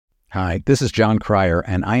Hi, this is John Cryer,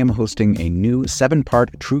 and I am hosting a new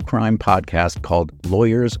 7-part true crime podcast called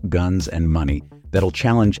Lawyers, Guns, and Money that'll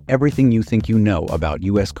challenge everything you think you know about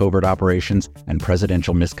U.S. covert operations and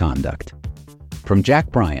presidential misconduct. From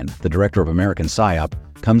Jack Bryan, the director of American PSYOP,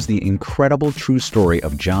 comes the incredible true story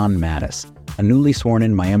of John Mattis, a newly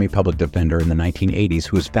sworn-in Miami public defender in the 1980s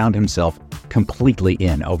who has found himself completely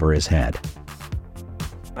in over his head.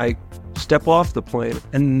 I step off the plane,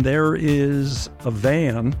 and there is a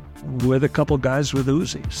van with a couple guys with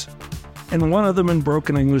Uzis. And one of them in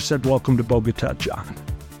broken English said, "Welcome to Bogota, John."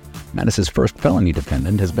 Mattis's first felony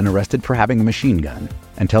defendant has been arrested for having a machine gun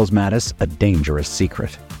and tells Mattis a dangerous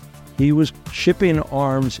secret. He was shipping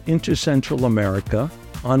arms into Central America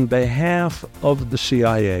on behalf of the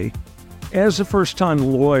CIA. As a first-time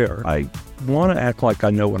lawyer, I want to act like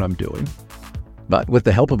I know what I'm doing. But with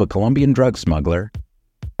the help of a Colombian drug smuggler,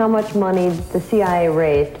 how much money the CIA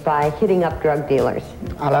raised by hitting up drug dealers?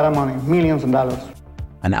 A lot of money, millions of dollars.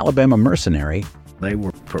 An Alabama mercenary, they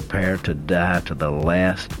were prepared to die to the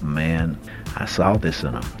last man. I saw this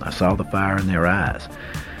in them. I saw the fire in their eyes.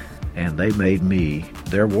 And they made me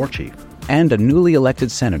their war chief. and a newly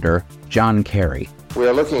elected Senator, John Kerry. We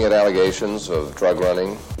are looking at allegations of drug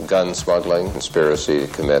running, gun smuggling, conspiracy to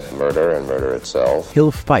commit murder and murder itself.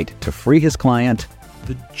 He'll fight to free his client.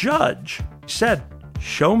 The judge said,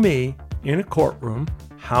 "Show me in a courtroom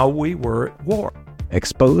how we were at war."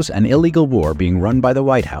 Expose an illegal war being run by the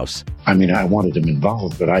White House. I mean, I wanted him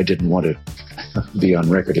involved, but I didn't want to be on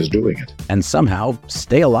record as doing it. And somehow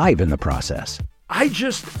stay alive in the process. I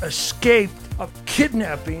just escaped a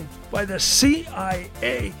kidnapping by the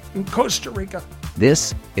CIA in Costa Rica.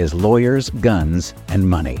 This is Lawyers, Guns, and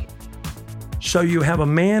Money. So you have a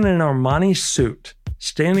man in an Armani suit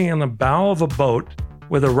standing on the bow of a boat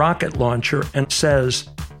with a rocket launcher and says,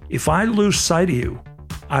 "If I lose sight of you,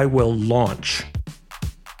 I will launch.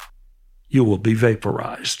 You will be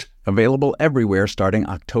vaporized." Available everywhere starting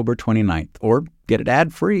October 29th, or get it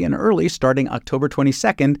ad-free and early starting October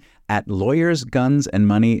 22nd at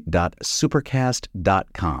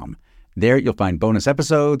lawyersgunsandmoney.supercast.com. There you'll find bonus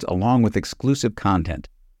episodes along with exclusive content.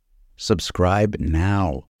 Subscribe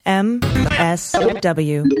now.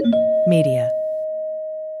 MSW Media.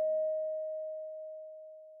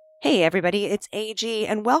 Hey everybody, it's AG,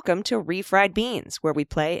 and welcome to Refried Beans, where we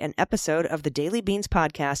play an episode of the Daily Beans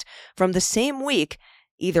podcast from the same week,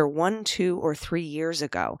 either 1, 2, or 3 years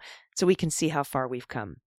ago, so we can see how far we've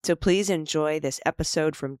come. So please enjoy this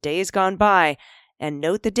episode from days gone by, and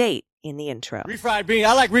note the date in the intro. Refried beans.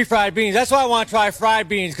 I like refried beans. That's why I want to try fried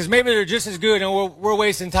beans, because maybe they're just as good and we're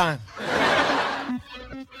wasting time.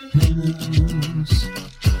 News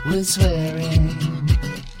with swearing.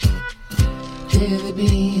 Daily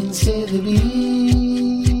beans, daily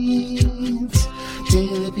beans.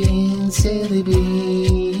 Daily beans, daily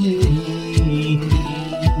beans.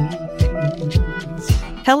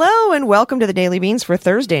 Hello and welcome to the Daily Beans for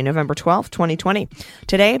Thursday, November 12th, 2020.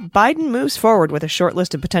 Today, Biden moves forward with a short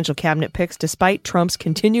list of potential cabinet picks despite Trump's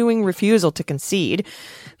continuing refusal to concede.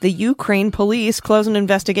 The Ukraine police close an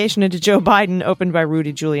investigation into Joe Biden opened by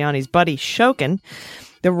Rudy Giuliani's buddy Shokin.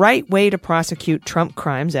 The right way to prosecute Trump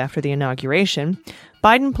crimes after the inauguration.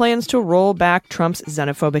 Biden plans to roll back Trump's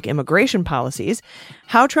xenophobic immigration policies,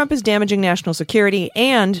 how Trump is damaging national security,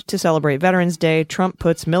 and to celebrate Veterans Day, Trump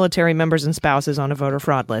puts military members and spouses on a voter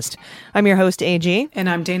fraud list. I'm your host, AG. And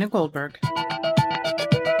I'm Dana Goldberg.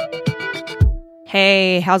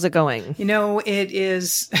 Hey, how's it going? You know, it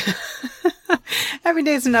is... Every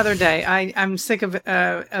day is another day. I'm sick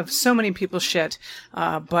of so many people's shit,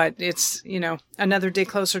 but it's, another day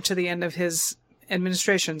closer to the end of his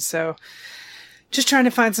administration, so... just trying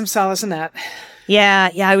to find some solace in that. Yeah.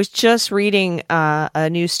 I was just reading a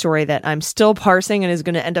news story that I'm still parsing and is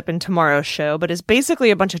going to end up in tomorrow's show, but it's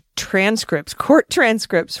basically a bunch of transcripts, court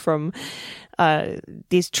transcripts from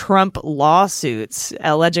these Trump lawsuits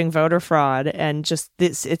alleging voter fraud, and just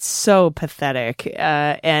this, it's so pathetic.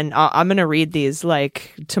 And I'm going to read these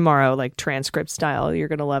tomorrow, transcript style. You're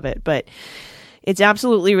going to love it, but it's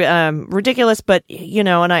absolutely ridiculous. But,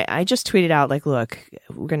 and I just tweeted out, look,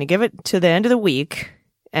 we're going to give it to the end of the week.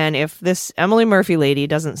 And if this Emily Murphy lady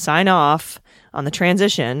doesn't sign off on the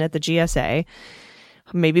transition at the GSA,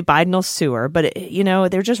 maybe Biden will sue her. But,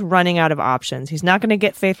 they're just running out of options. He's not going to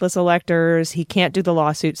get faithless electors. He can't do the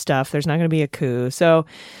lawsuit stuff. There's not going to be a coup. So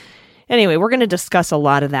anyway, we're going to discuss a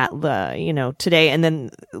lot of that, today. And then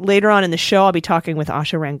later on in the show, I'll be talking with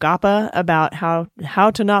Asha Rangappa about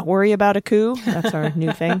how to not worry about a coup. That's our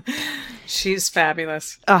new thing. She's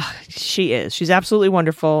fabulous. She is. She's absolutely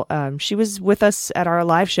wonderful. She was with us at our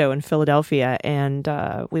live show in Philadelphia, and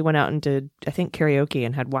we went out and did, I think, karaoke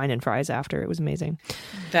and had wine and fries after. It was amazing.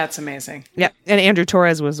 That's amazing. Yeah, and Andrew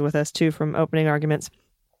Torres was with us, too, from Opening Arguments.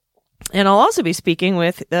 And I'll also be speaking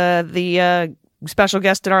with the special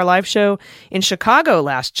guest at our live show in Chicago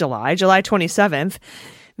last July 27th,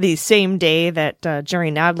 the same day that Jerry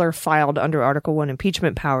Nadler filed under Article 1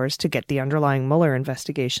 impeachment powers to get the underlying Mueller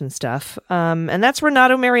investigation stuff. And that's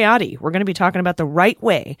Renato Mariotti. We're going to be talking about the right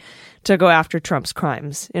way to go after Trump's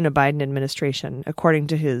crimes in a Biden administration, according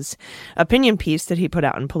to his opinion piece that he put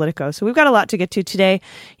out in Politico. So we've got a lot to get to today.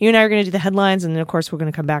 You and I are going to do the headlines, and then, of course, we're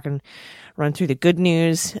going to come back and run through the good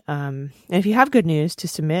news. And if you have good news to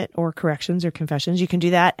submit or corrections or confessions, you can do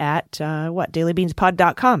that at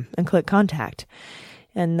dailybeanspod.com and click contact.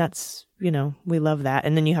 And that's, we love that.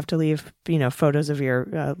 And then you have to leave, photos of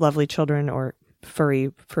your lovely children or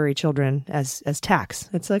furry children as tax.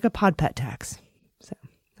 It's like a pod pet tax. So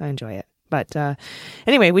I enjoy it. But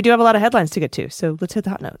anyway, we do have a lot of headlines to get to. So let's hit the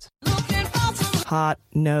hot notes. Hot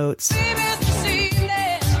notes.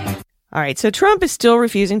 All right, so Trump is still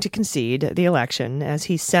refusing to concede the election as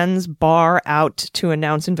he sends Barr out to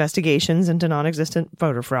announce investigations into non-existent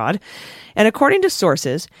voter fraud. And according to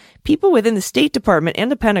sources, people within the State Department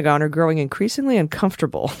and the Pentagon are growing increasingly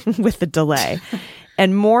uncomfortable with the delay.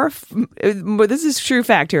 And this is true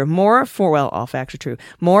fact here, all facts are true,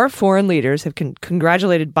 more foreign leaders have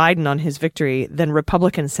congratulated Biden on his victory than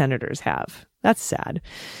Republican senators have. That's sad.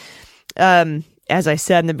 As I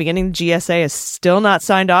said in the beginning, the GSA is still not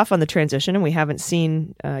signed off on the transition, and we haven't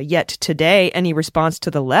seen yet today any response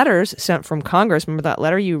to the letters sent from Congress. Remember that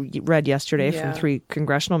letter you read yesterday from 3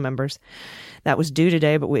 congressional members? That was due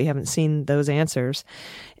today, but we haven't seen those answers.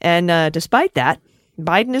 And despite that,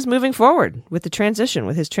 Biden is moving forward with his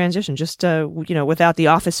transition, just without the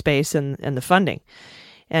office space and the funding.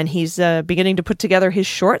 And he's beginning to put together his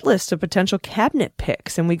short list of potential cabinet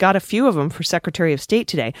picks, and we got a few of them for Secretary of State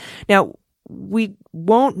today. Now, we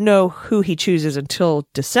won't know who he chooses until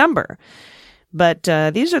December, but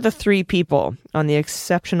these are the 3 people on the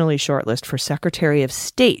exceptionally short list for Secretary of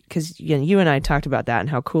State, because you and I talked about that and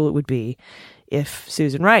how cool it would be if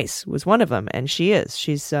Susan Rice was one of them, and she is.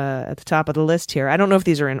 She's at the top of the list here. I don't know if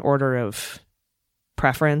these are in order of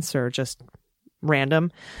preference or just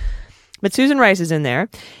random, but Susan Rice is in there.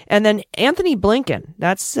 And then Anthony Blinken,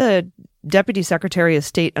 that's Deputy Secretary of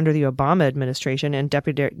State under the Obama administration and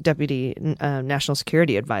Deputy National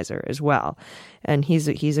Security Advisor as well. And he's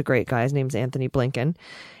a great guy. His name's Anthony Blinken.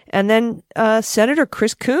 And then Senator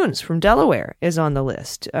Chris Coons from Delaware is on the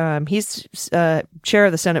list. He's chair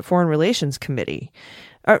of the Senate Foreign Relations Committee.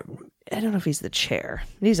 I don't know if he's the chair.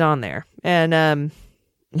 He's on there. And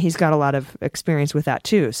he's got a lot of experience with that,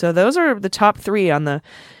 too. So those are the top 3 on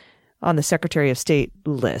the Secretary of State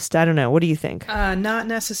list. I don't know. What do you think? Not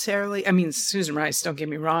necessarily. I mean, Susan Rice, don't get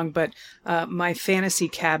me wrong, but my fantasy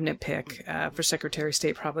cabinet pick for Secretary of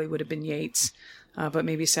State probably would have been Yates, but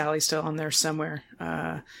maybe Sally's still on there somewhere.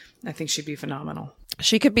 I think she'd be phenomenal.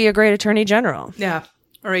 She could be a great attorney general. Yeah,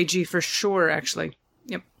 or AG for sure, actually.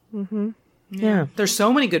 Yep. Mm-hmm. Yeah. There's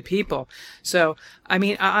so many good people. So, I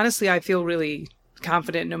mean, honestly, I feel really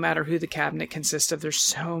confident no matter who the cabinet consists of. There's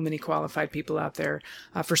so many qualified people out there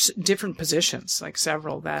for different positions, like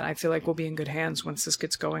several, that I feel like we'll be in good hands once this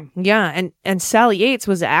gets going. Yeah, and Sally Yates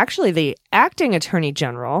was actually the acting attorney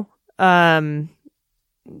general and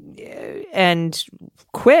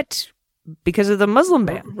quit because of the Muslim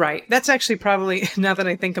ban. Right. That's actually probably, now that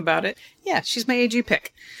I think about it, yeah, she's my AG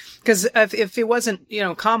pick. Because if it wasn't,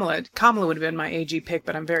 Kamala would have been my AG pick,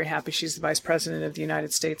 but I'm very happy she's the vice president of the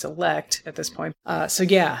United States elect at this point. So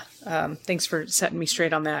yeah, thanks for setting me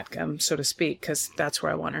straight on that, so to speak, because that's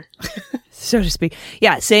where I want her. So to speak.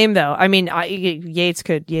 Yeah, same though. I mean, Yates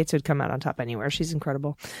would come out on top anywhere. She's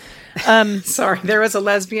incredible. Sorry, there was a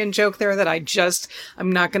lesbian joke there that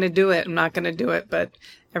I'm not going to do it. I'm not going to do it, but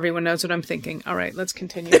everyone knows what I'm thinking. All right, let's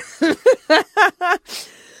continue.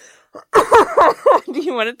 Do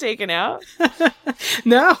you want to take it out?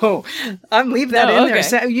 No, I'm leave that in okay.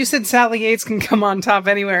 there. You said Sally Yates can come on top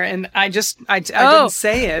anywhere, and I didn't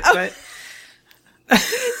say it, but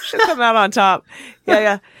she'll come out on top.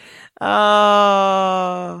 Yeah.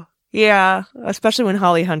 Oh, yeah. Especially when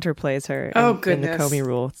Holly Hunter plays her. In the Comey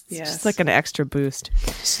Rule. It's just like an extra boost.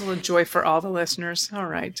 Just a little joy for all the listeners. All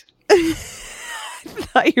right. I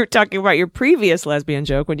thought you were talking about your previous lesbian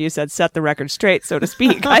joke when you said set the record straight, so to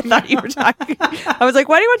speak. I thought you were talking. I was like,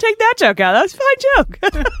 why do you want to take that joke out? That was a fine joke.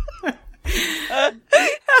 I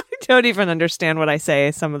don't even understand what I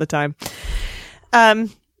say some of the time.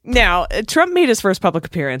 Now, Trump made his first public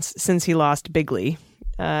appearance since he lost bigly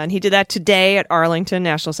And he did that today at Arlington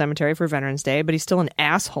National Cemetery for Veterans Day, but he's still an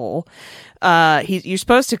asshole. You're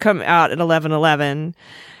supposed to come out at 11/11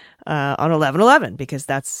 on 11/11 because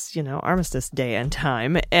that's, Armistice Day and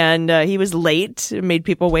time. And he was late, made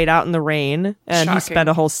people wait out in the rain, and Shocking. he spent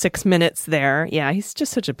a whole 6 minutes there. Yeah, he's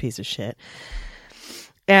just such a piece of shit.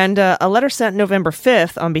 And a letter sent November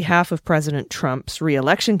 5th on behalf of President Trump's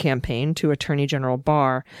re-election campaign to Attorney General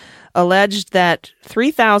Barr alleged that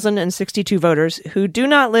 3,062 voters who do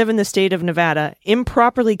not live in the state of Nevada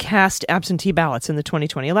improperly cast absentee ballots in the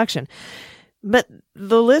 2020 election. But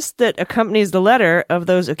the list that accompanies the letter of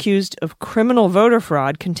those accused of criminal voter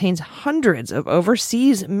fraud contains hundreds of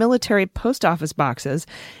overseas military post office boxes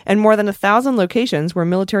and more than 1,000 locations where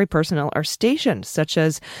military personnel are stationed, such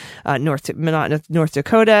as North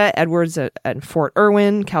Dakota, Edwards at Fort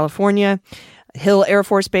Irwin, California, Hill Air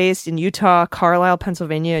Force Base in Utah, Carlisle,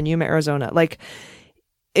 Pennsylvania, and Yuma, Arizona.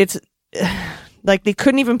 It's like they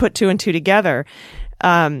couldn't even put two and two together.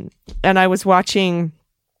 And I was watching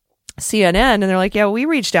CNN and they're like, yeah, we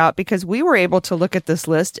reached out because we were able to look at this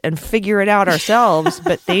list and figure it out ourselves,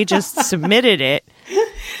 but they just submitted it.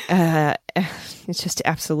 It's just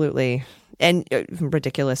absolutely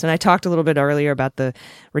ridiculous. And I talked a little bit earlier about the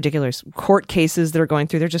ridiculous court cases that are going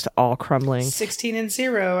through. They're just all crumbling.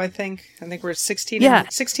 16-0, I think. I think we're 16 Yeah.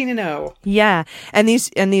 16-0. Yeah. And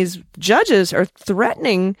these judges are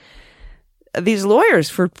threatening these lawyers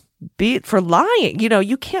for lying.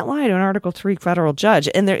 You can't lie to an Article 3 federal judge.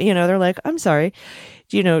 And they're like, I'm sorry,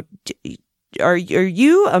 are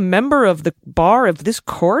you a member of the bar of this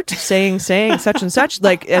court saying such and such,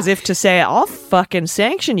 like as if to say, I'll fucking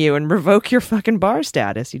sanction you and revoke your fucking bar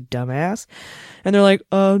status, you dumbass. And they're like,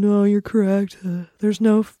 oh no, you're correct. There's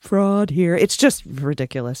no fraud here. It's just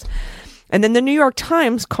ridiculous. And then the New York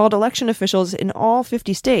Times called election officials in all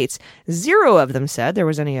 50 states. 0 of them said there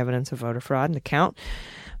was any evidence of voter fraud in the count.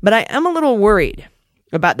 But I am a little worried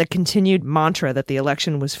about the continued mantra that the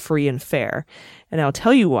election was free and fair. And I'll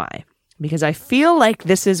tell you why. Because I feel like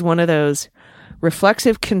this is one of those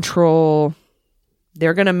reflexive control.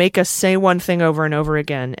 They're going to make us say one thing over and over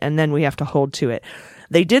again, and then we have to hold to it.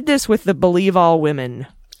 They did this with the Believe All Women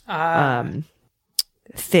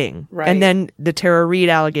thing. Right. And then the Tara Reid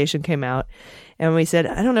allegation came out, and we said,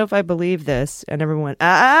 I don't know if I believe this. And everyone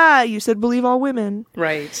went, you said believe all women.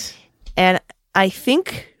 Right. And I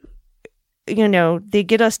think, they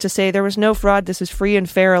get us to say there was no fraud, this is free and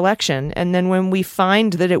fair election. And then when we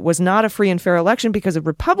find that it was not a free and fair election because of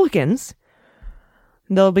Republicans,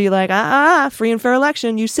 they'll be like, free and fair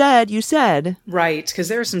election, you said. Right, because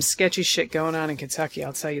there's some sketchy shit going on in Kentucky,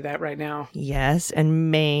 I'll tell you that right now. Yes,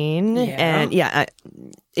 and Maine. Yeah. And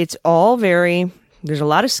it's all there's a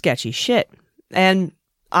lot of sketchy shit. And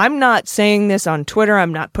I'm not saying this on Twitter.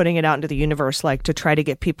 I'm not putting it out into the universe to try to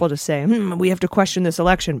get people to say, we have to question this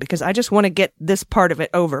election, because I just want to get this part of it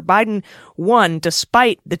over. Biden won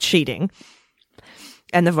despite the cheating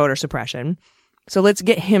and the voter suppression. So let's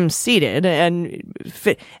get him seated and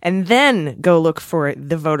then go look for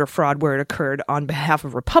the voter fraud where it occurred on behalf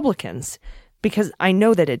of Republicans, because I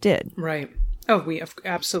know that it did. Right. Oh,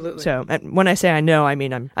 absolutely. So when I say I know, I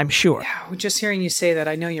mean I'm sure. Yeah, just hearing you say that,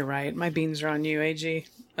 I know you're right. My beans are on you, AG.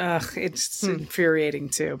 It's infuriating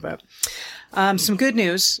too, but some good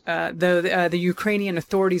news, though the Ukrainian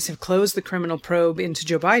authorities have closed the criminal probe into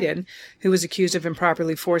Joe Biden, who was accused of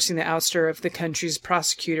improperly forcing the ouster of the country's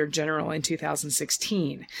prosecutor general in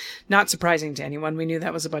 2016. Not surprising to anyone. We knew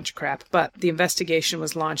that was a bunch of crap, but the investigation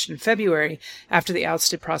was launched in February after the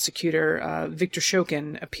ousted prosecutor, Viktor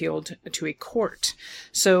Shokin, appealed to a court.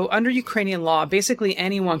 So under Ukrainian law, basically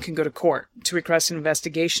anyone can go to court to request an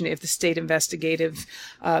investigation if the state investigative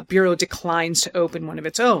bureau declines to open one of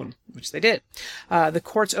its own, which they did. The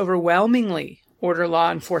courts overwhelmingly order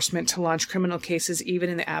law enforcement to launch criminal cases even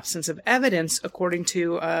in the absence of evidence, according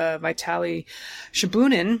to Vitaly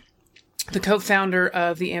Shabunin, the co-founder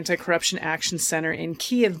of the Anti-Corruption Action Center in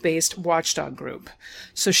Kiev-based watchdog group.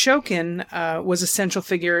 So Shokin was a central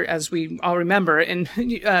figure, as we all remember, in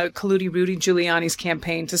colluding Rudy Giuliani's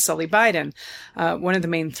campaign to sully Biden, one of the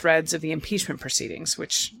main threads of the impeachment proceedings,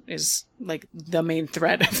 which is the main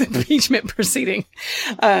thread of the impeachment proceeding.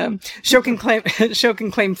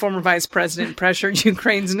 Shokin claimed former vice president pressured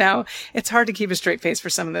Ukraine's now. It's hard to keep a straight face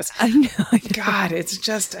for some of this. I know. God, it's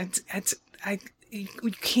just,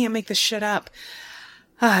 you can't make this shit up.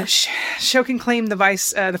 Shokin claimed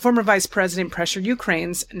the former vice president pressured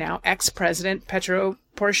Ukraine's now ex-president Petro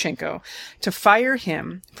Poroshenko to fire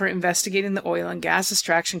him for investigating the oil and gas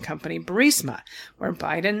extraction company Burisma, where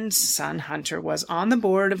Biden's son Hunter was on the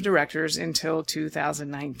board of directors until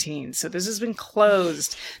 2019. So this has been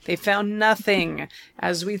closed. They found nothing,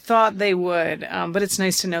 as we thought they would. But it's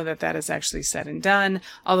nice to know that that is actually said and done,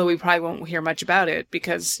 although we probably won't hear much about it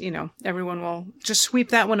because, you know, everyone will just sweep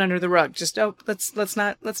that one under the rug. Just, let's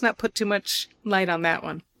not put too much light on that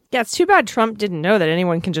one. Yeah, it's too bad Trump didn't know that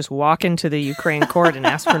anyone can just walk into the Ukraine court and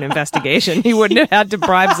ask for an investigation. He wouldn't have had to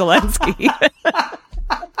bribe Zelensky.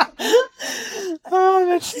 Oh,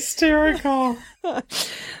 that's hysterical.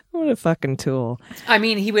 What a fucking tool. I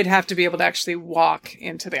mean, he would have to be able to actually walk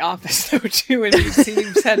into the office, though, too, and he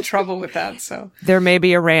seems had trouble with that. So there may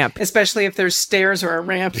be a ramp. Especially if there's stairs or a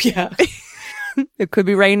ramp, yeah. It could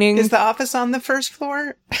be raining. Is the office on the first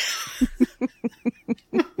floor?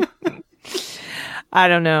 I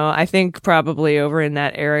don't know. I think probably over in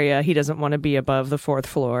that area, he doesn't want to be above the fourth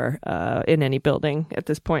floor in any building at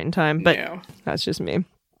this point in time. But no. That's just me.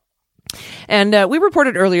 And we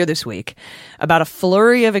reported earlier this week about a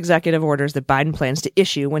flurry of executive orders that Biden plans to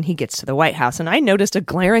issue when he gets to the White House. And I noticed a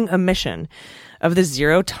glaring omission of the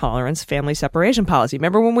zero-tolerance family separation policy.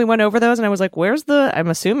 Remember when we went over those and I was like, where's the... I'm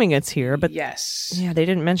assuming it's here, but... Yes. Yeah, they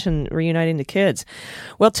didn't mention reuniting the kids.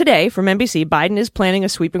 Well, today, from NBC, Biden is planning a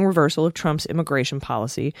sweeping reversal of Trump's immigration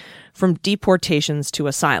policy from deportations to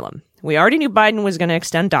asylum. We already knew Biden was going to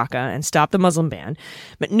extend DACA and stop the Muslim ban,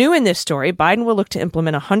 but new in this story, Biden will look to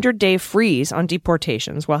implement a 100-day freeze on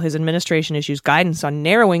deportations while his administration issues guidance on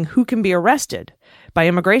narrowing who can be arrested by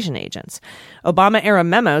immigration agents. Obama-era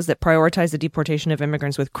memos that prioritize the deportation of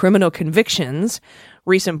immigrants with criminal convictions,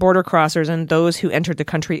 recent border crossers, and those who entered the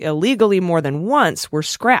country illegally more than once were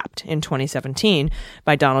scrapped in 2017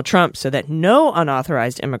 by Donald Trump so that no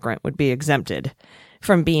unauthorized immigrant would be exempted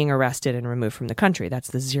from being arrested and removed from the country. That's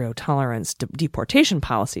the zero-tolerance deportation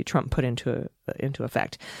policy Trump put into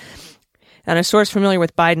effect. And a source familiar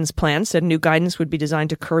with Biden's plan said new guidance would be designed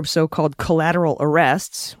to curb so-called collateral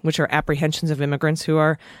arrests, which are apprehensions of immigrants who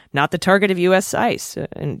are not the target of U.S. ICE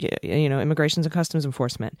and, Immigration and Customs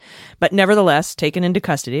Enforcement, but nevertheless taken into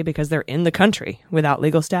custody because they're in the country without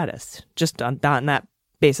legal status, just on that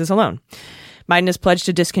basis alone. Biden has pledged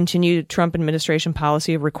to discontinue Trump administration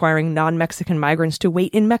policy of requiring non-Mexican migrants to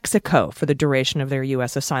wait in Mexico for the duration of their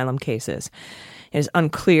U.S. asylum cases. It is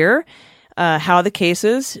unclear how the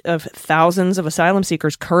cases of thousands of asylum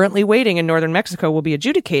seekers currently waiting in northern Mexico will be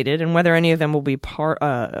adjudicated and whether any of them will be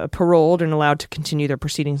paroled and allowed to continue their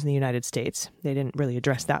proceedings in the United States. They didn't really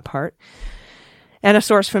address that part. And a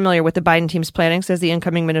source familiar with the Biden team's planning says the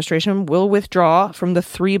incoming administration will withdraw from the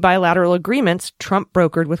 3 bilateral agreements Trump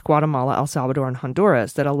brokered with Guatemala, El Salvador, and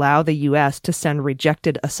Honduras that allow the U.S. to send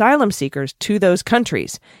rejected asylum seekers to those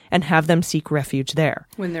countries and have them seek refuge there.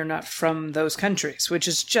 When they're not from those countries, which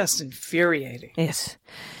is just infuriating. Yes.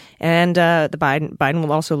 And Biden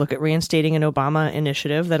will also look at reinstating an Obama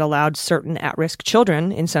initiative that allowed certain at-risk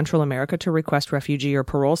children in Central America to request refugee or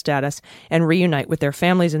parole status and reunite with their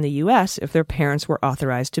families in the U.S. if their parents were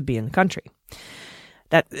authorized to be in the country.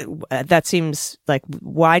 That seems like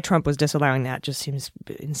why Trump was disallowing that just seems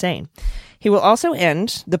insane. He will also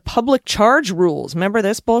end the public charge rules. Remember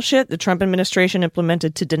this bullshit the Trump administration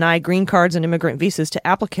implemented to deny green cards and immigrant visas to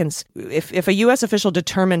applicants if a U.S. official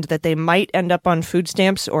determined that they might end up on food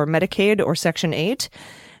stamps or Medicaid or Section 8,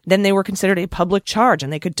 then they were considered a public charge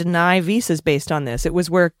and they could deny visas based on this. It was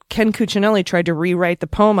where Ken Cuccinelli tried to rewrite the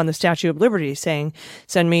poem on the Statue of Liberty saying,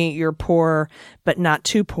 send me you're poor, but not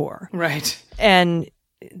too poor. Right. And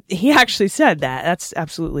he actually said that. That's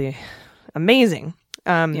absolutely amazing.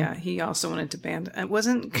 Yeah, he also wanted to ban...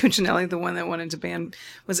 wasn't Cuccinelli the one that wanted to ban...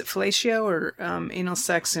 Was it fellatio or anal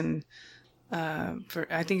sex and...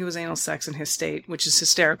 I think it was anal sex in his state, which is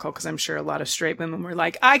hysterical because I'm sure a lot of straight women were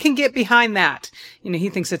like, I can get behind that. He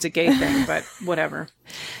thinks it's a gay thing, but whatever.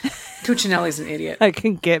 Cuccinelli's an idiot. I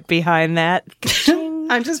can get behind that.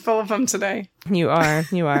 I'm just full of them today. You are.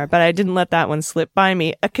 But I didn't let that one slip by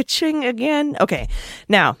me. A ka-ching again. Okay.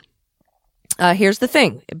 Now, here's the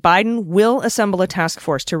thing. Biden will assemble a task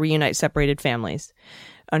force to reunite separated families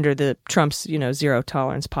under the Trump's, zero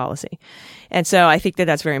tolerance policy. And so I think that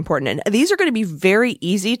that's very important. And these are going to be very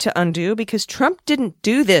easy to undo because Trump didn't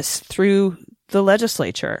do this through the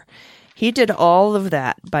legislature. He did all of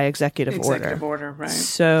that by executive order. Executive order, right.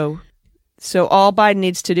 So all Biden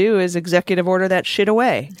needs to do is executive order that shit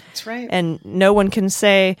away. That's right. And no one can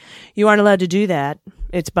say, you aren't allowed to do that.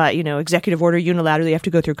 It's by, executive order unilaterally. You have to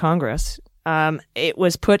go through Congress. It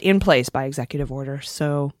was put in place by executive order.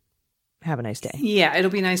 So have a nice day. Yeah,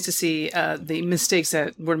 it'll be nice to see the mistakes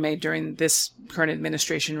that were made during this current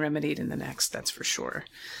administration remedied in the next. That's for sure.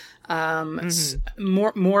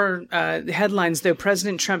 More headlines, though.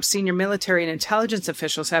 President Trump's senior military and intelligence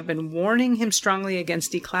officials have been warning him strongly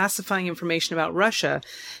against declassifying information about Russia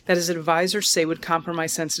that his advisors say would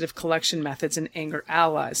compromise sensitive collection methods and anger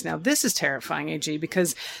allies. Now, this is terrifying, AG,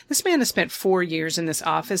 because this man has spent 4 years in this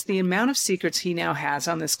office. The amount of secrets he now has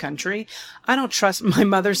on this country, I don't trust. My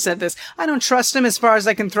mother said this. I don't trust him as far as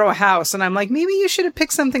I can throw a house. And I'm like, maybe you should have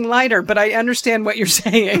picked something lighter, but I understand what you're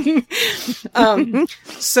saying.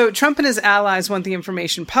 So Trump and his allies want the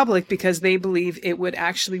information public because they believe it would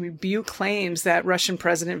actually rebuke claims that Russian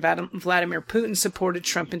President Vladimir Putin supported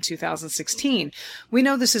Trump in 2016. We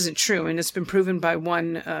know this isn't true, and it's been proven by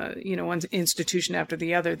one institution after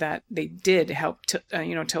the other that they did help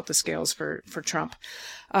tilt the scales for Trump.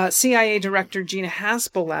 CIA Director Gina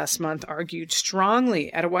Haspel last month argued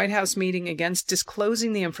strongly at a White House meeting against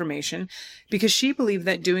disclosing the information because she believed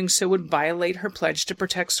that doing so would violate her pledge to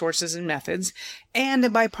protect sources and methods, and a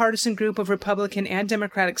bipartisan group of Republican and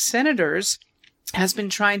Democratic senators has been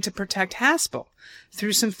trying to protect Haspel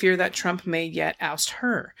through some fear that Trump may yet oust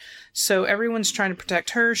her. So everyone's trying to protect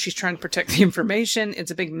her. She's trying to protect the information.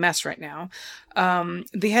 It's a big mess right now.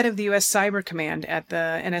 The head of the U.S. Cyber Command at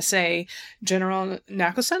the NSA, General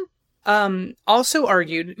Nicholson, also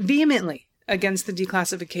argued vehemently against the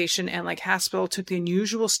declassification, and like Haspel took the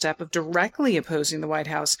unusual step of directly opposing the White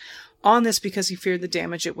House on this because he feared the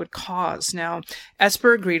damage it would cause. Now,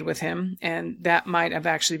 Esper agreed with him, and that might have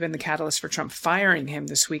actually been the catalyst for Trump firing him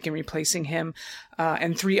this week and replacing him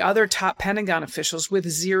and 3 other top Pentagon officials with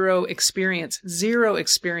zero experience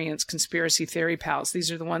conspiracy theory pals.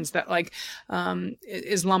 These are the ones that like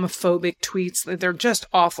Islamophobic tweets. They're just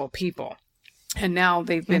awful people. And now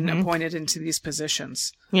they've been appointed into these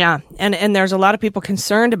positions. Yeah. And there's a lot of people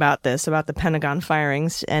concerned about this, about the Pentagon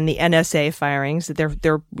firings and the NSA firings.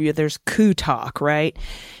 There's coup talk, right?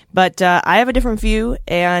 But I have a different view,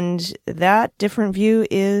 and that different view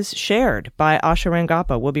is shared by Asha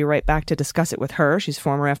Rangappa. We'll be right back to discuss it with her. She's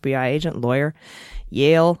former FBI agent, lawyer,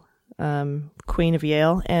 Yale, Queen of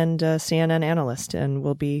Yale, and CNN analyst, and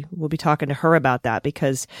we'll be talking to her about that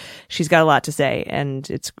because she's got a lot to say, and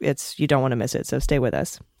it's you don't want to miss it. So stay with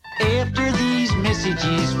us. After these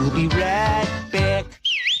messages, we'll be right back.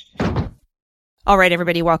 All right,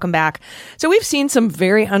 everybody, welcome back. So we've seen some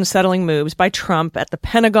very unsettling moves by Trump at the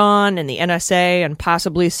Pentagon and the NSA and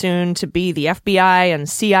possibly soon to be the FBI and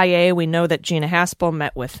CIA. We know that Gina Haspel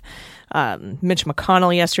met with Mitch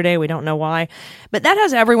McConnell yesterday. We don't know why. But that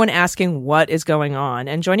has everyone asking what is going on.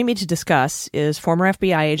 And joining me to discuss is former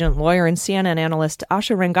FBI agent, lawyer, and CNN analyst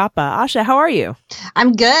Asha Rangappa. Asha, how are you?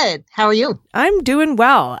 I'm good. How are you? I'm doing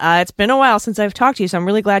well. It's been a while since I've talked to you, so I'm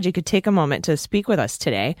really glad you could take a moment to speak with us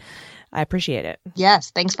today. I appreciate it.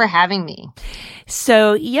 Yes, thanks for having me.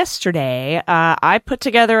 So yesterday, I put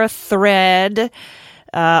together a thread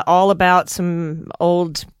all about some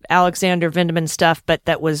old Alexander Vindman stuff, but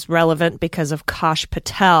that was relevant because of Kash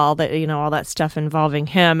Patel, that, you know, all that stuff involving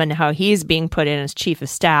him and how he's being put in as chief of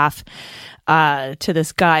staff to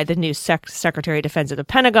this guy, the new Secretary of Defense of the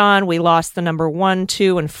Pentagon. We lost the number 1,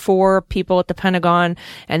 2, and 4 people at the Pentagon.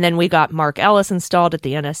 And then we got Mark Ellis installed at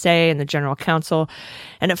the NSA and the General Counsel.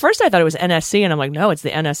 And at first I thought it was NSC, and I'm like, no, it's the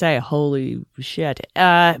NSA. Holy shit.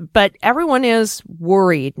 But everyone is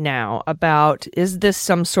worried now about, is this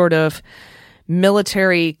some sort of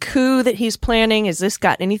military coup that he's planning? Has this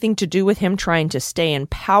got anything to do with him trying to stay in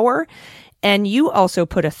power? And you also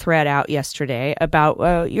put a thread out yesterday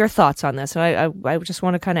about your thoughts on this. And I just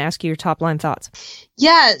want to kind of ask you your top line thoughts.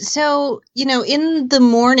 Yeah. So, you know, in the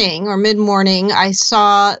morning or mid-morning, I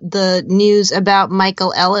saw the news about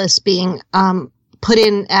Michael Ellis being put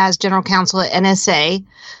in as general counsel at NSA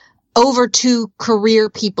over 2 career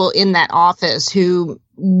people in that office who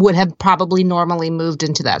would have probably normally moved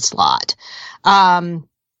into that slot. And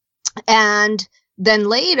then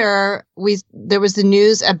later there was the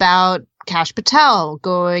news about Kash Patel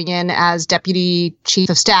going in as deputy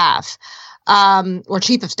chief of staff, or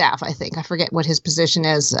chief of staff, I think. I forget what his position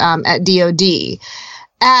is, at DOD.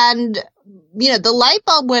 And, you know, the light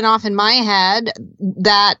bulb went off in my head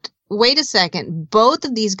that, wait a second, both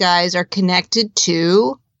of these guys are connected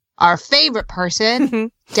to our favorite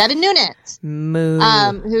person, Devin Nunes,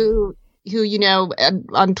 who, you know,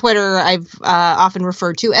 on Twitter, I've often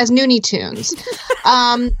referred to as Noonie Tunes.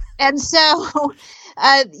 And so,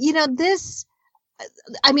 you know, this,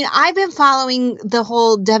 I mean, I've been following the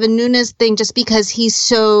whole Devin Nunes thing just because he's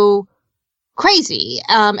so crazy,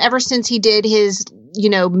 ever since he did his, you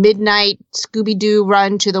know, midnight Scooby-Doo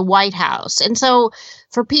run to the White House. And so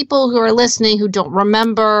for people who are listening who don't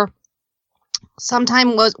remember,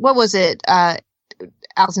 sometime what was it?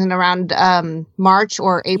 Allison, around March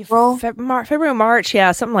or April? February, March,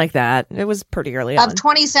 yeah, something like that. It was pretty early on. Of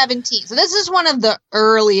 2017. So this is one of the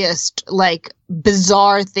earliest, like,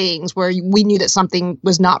 bizarre things where we knew that something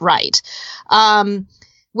was not right.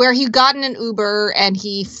 Where he got in an Uber and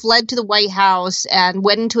he fled to the White House and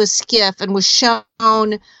went into a skiff and was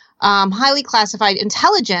shown highly classified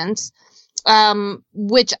intelligence,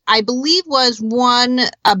 which I believe was one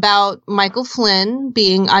about Michael Flynn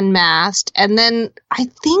being unmasked, and then I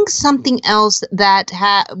think something else that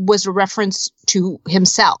was a reference to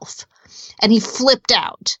himself, and he flipped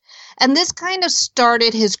out. And this kind of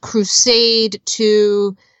started his crusade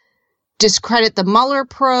to discredit the Mueller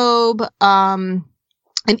probe, and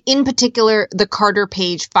in particular, the Carter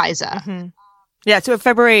Page FISA. Mm-hmm. Yeah, so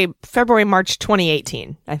February, March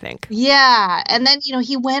 2018, I think. Yeah. And then,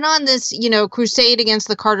 he went on this, crusade against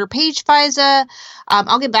the Carter Page FISA.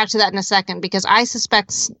 I'll get back to that in a second because I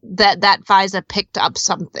suspect that FISA picked up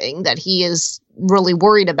something that he is really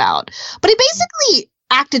worried about. But he basically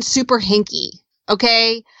acted super hinky,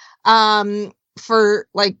 okay, for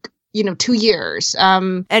 2 years.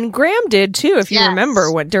 And Graham did too, if you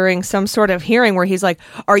remember, during some sort of hearing where he's like,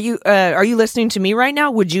 are you listening to me right now?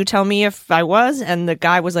 Would you tell me if I was? And the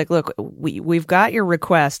guy was like, look, we've got your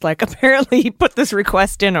request. Like, apparently he put this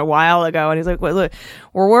request in a while ago, and he's like, well, look,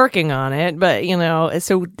 we're working on it. But,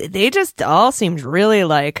 so they just all seemed really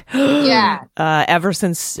like, ever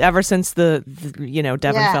since the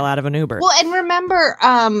Devin fell out of an Uber. Well, and remember,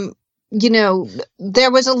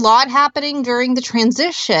 there was a lot happening during the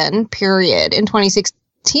transition period in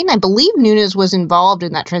 2016. I believe Nunes was involved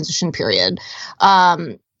in that transition period.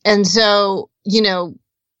 And so,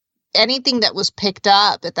 anything that was picked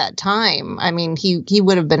up at that time, I mean, he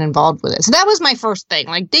would have been involved with it. So that was my first thing.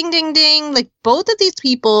 Like, ding, ding, ding. Like, both of these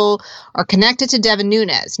people are connected to Devin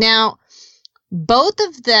Nunes. Now, both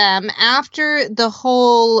of them, after the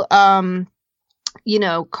whole,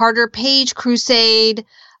 Carter Page crusade,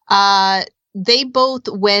 they both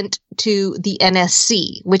went to the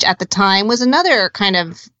NSC, which at the time was another kind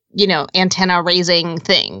of, antenna raising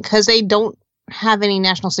thing because they don't have any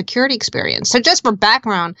national security experience. So just for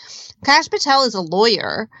background, Kash Patel is a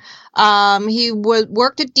lawyer. He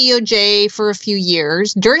worked at DOJ for a few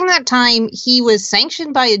years. During that time, he was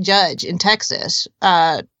sanctioned by a judge in Texas,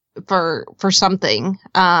 for something.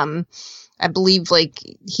 I believe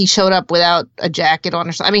he showed up without a jacket on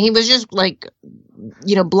or something. I mean, he was just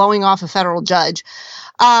blowing off a federal judge.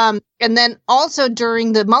 And then also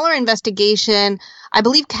during the Mueller investigation, I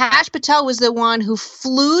believe Kash Patel was the one who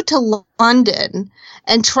flew to London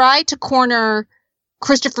and tried to corner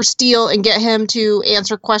Christopher Steele and get him to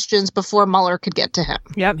answer questions before Mueller could get to him.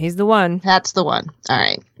 Yep, he's the one. That's the one. All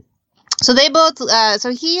right. So they both,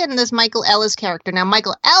 so he and this Michael Ellis character. Now,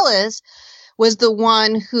 Michael Ellis was the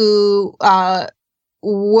one who,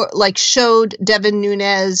 showed Devin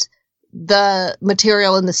Nunes the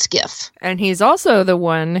material in the skiff. And he's also the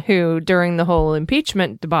one who, during the whole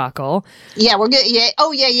impeachment debacle. Yeah, we're good. Yeah.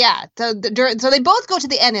 Oh, yeah. So they both go to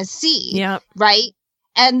the NSC. Yeah. Right.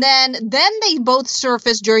 And then they both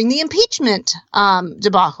surface during the impeachment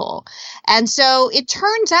debacle. And so it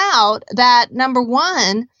turns out that, number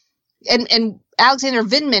one, and Alexander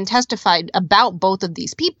Vindman testified about both of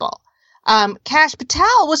these people. Kash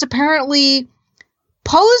Patel was apparently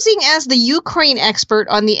posing as the Ukraine expert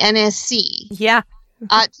on the NSC. Yeah.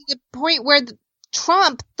 To the point where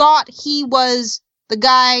Trump thought he was the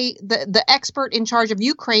guy, the expert in charge of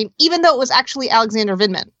Ukraine, even though it was actually Alexander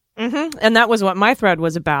Vindman. Mm-hmm. And that was what my thread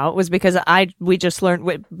was about, was because we just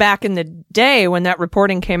learned back in the day when that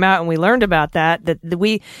reporting came out and we learned about that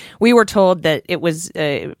we were told that it was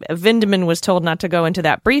Vindman was told not to go into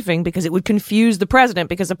that briefing because it would confuse the president,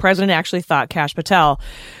 because the president actually thought Kash Patel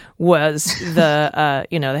was the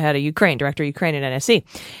the head of Ukraine, director of Ukraine at NSC.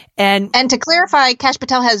 And to clarify, Kash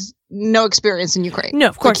Patel has no experience in Ukraine. No,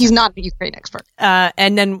 of course. He's not a Ukraine expert.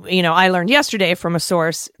 And then, I learned yesterday from a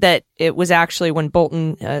source that it was actually when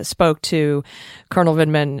Bolton spoke to Colonel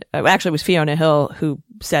Vindman, actually it was Fiona Hill who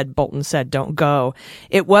said, Bolton said, don't go.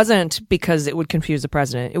 It wasn't because it would confuse the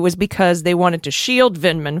president. It was because they wanted to shield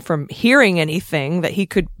Vindman from hearing anything that he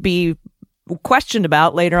could be questioned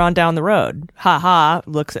about later on down the road.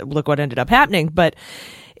 Look what ended up happening. But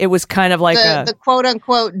it was kind of like the quote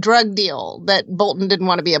unquote drug deal that Bolton didn't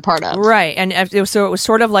want to be a part of. Right. And so it was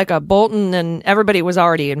sort of like a Bolton, and everybody was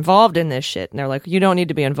already involved in this shit. And they're like, you don't need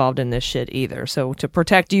to be involved in this shit either. So to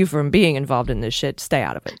protect you from being involved in this shit, stay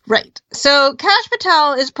out of it. Right. So Kash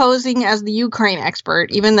Patel is posing as the Ukraine expert,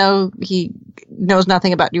 even though he knows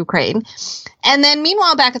nothing about Ukraine. And then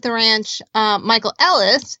meanwhile, back at the ranch, Michael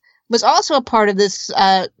Ellis was also a part of this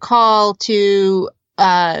call to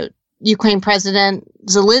Ukraine President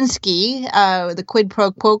Zelensky, the quid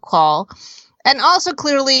pro quo call, and also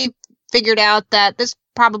clearly figured out that this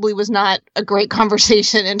probably was not a great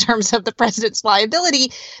conversation in terms of the president's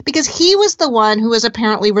liability, because he was the one who was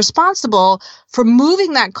apparently responsible for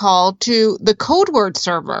moving that call to the code word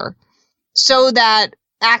server so that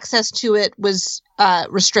access to it was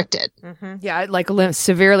restricted. Mm-hmm. Yeah, like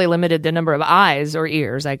severely limited the number of eyes or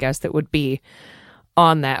ears, I guess, that would be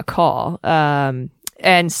on that call.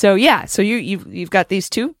 And so, yeah, so you've got these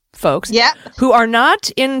two folks who are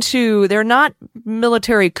they're not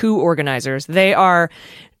military coup organizers. They are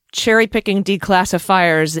cherry-picking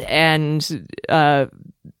declassifiers and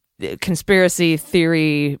conspiracy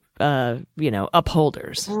theory,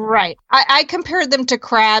 upholders. Right. I compared them to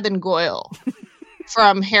Crabbe and Goyle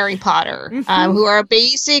from Harry Potter, who are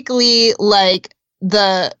basically like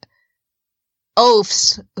the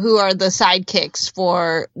oafs who are the sidekicks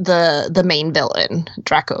for the main villain,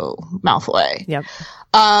 Draco Malfoy. Yep.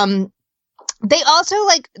 They also,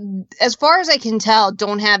 like, as far as I can tell,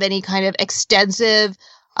 don't have any kind of extensive,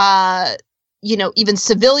 even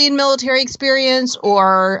civilian military experience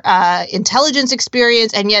or intelligence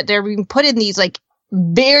experience, and yet they're being put in these, like,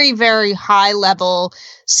 very, very high level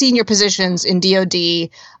senior positions in DOD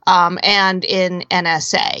and in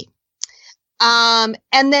NSA. And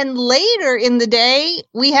then later in the day,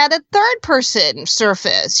 we had a third person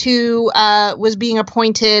surface who was being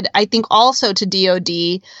appointed, I think, also to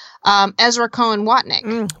DOD, Ezra Cohen Watnick.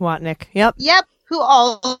 Watnick, yep. Yep, who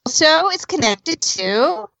also is connected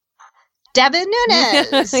to Devin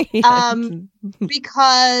Nunes.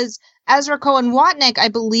 Because Ezra Cohen Watnick, I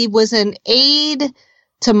believe, was an aide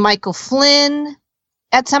to Michael Flynn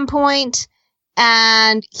at some point.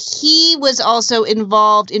 And he was also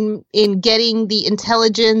involved in getting the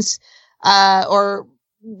intelligence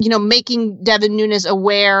making Devin Nunes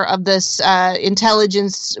aware of this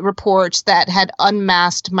intelligence reports that had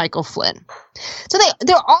unmasked Michael Flynn. So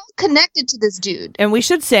they're all connected to this dude. And we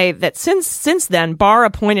should say that since then, Barr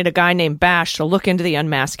appointed a guy named Bash to look into the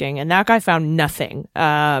unmasking, and that guy found nothing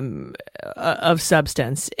of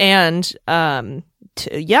substance. And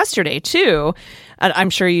yesterday, too,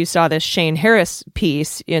 I'm sure you saw this Shane Harris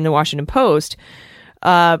piece in the Washington Post,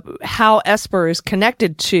 how Esper is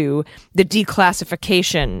connected to the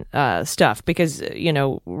declassification stuff, because,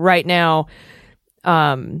 right now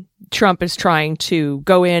Trump is trying to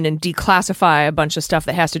go in and declassify a bunch of stuff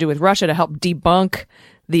that has to do with Russia to help debunk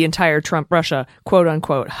the entire Trump-Russia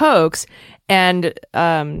quote-unquote hoax. And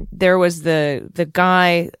there was the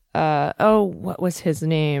guy, what was his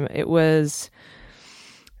name?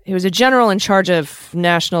 He was a general in charge of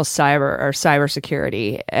national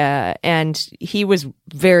cybersecurity, and he was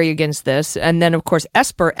very against this. And then, of course,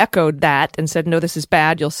 Esper echoed that and said, no, this is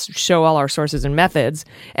bad. You'll show all our sources and methods.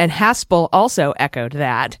 And Haspel also echoed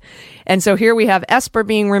that. And so here we have Esper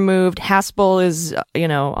being removed. Haspel is,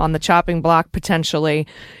 on the chopping block potentially,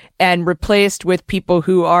 and replaced with people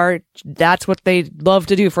who that's what they love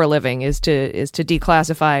to do for a living, is to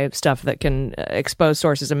declassify stuff that can expose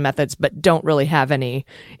sources and methods, but don't really have any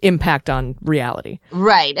impact on reality.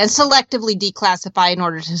 Right. And selectively declassify in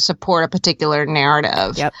order to support a particular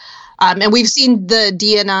narrative. Yep. And we've seen the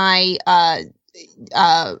DNI,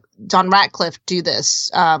 John Ratcliffe do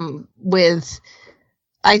this with,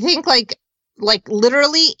 I think, like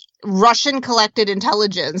literally Russian collected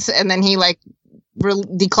intelligence. And then he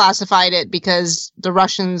declassified it because the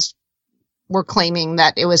Russians were claiming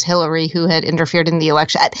that it was Hillary who had interfered in the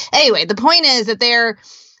election. Anyway, the point is that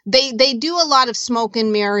they do a lot of smoke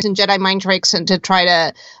and mirrors and Jedi mind tricks and to try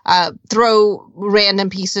to throw random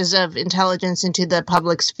pieces of intelligence into the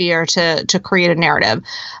public sphere to create a narrative.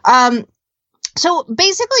 So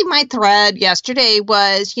basically my thread yesterday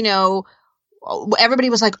was, everybody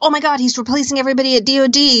was like, oh my God, he's replacing everybody at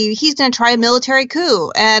DOD. He's going to try a military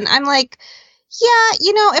coup. And I'm like, yeah,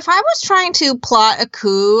 if I was trying to plot a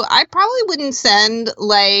coup, I probably wouldn't send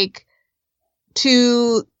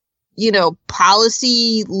to,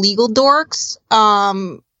 policy legal dorks,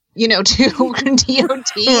 to DOD and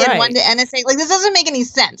one to NSA. This doesn't make any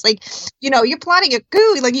sense. You're plotting a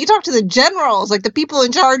coup. You talk to the generals, the people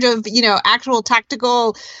in charge of, actual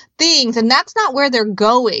tactical things. And that's not where they're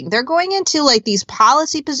going. They're going into these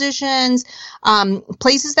policy positions,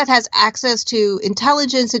 places that has access to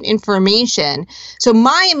intelligence and information. So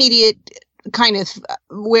my immediate kind of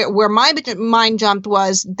where my mind jumped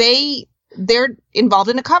was they're involved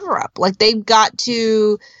in a cover up. They've got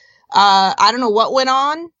to, I don't know what went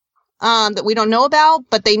on. That we don't know about,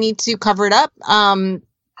 but they need to cover it up. And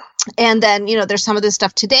then, there's some of this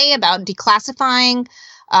stuff today about declassifying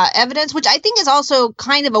evidence, which I think is also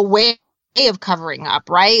kind of a way of covering up,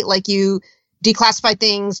 right? You declassify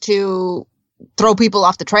things to throw people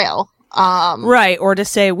off the trail. Right. Or to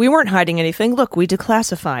say, we weren't hiding anything. Look, we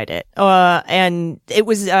declassified it. And it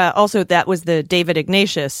was also, that was the David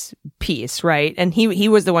Ignatius piece, right? And he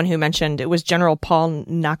was the one who mentioned, it was General Paul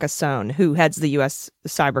Nakasone, who heads the U.S.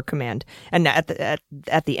 Cyber Command and at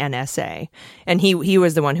the NSA. And he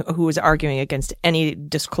was the one who was arguing against any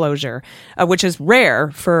disclosure, which is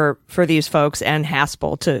rare for these folks and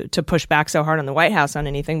Haspel to push back so hard on the White House on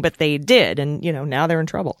anything, but they did. And, now they're in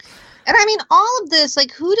trouble. And I mean, all of this,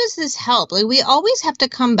 like, who does this help? Like, we always have to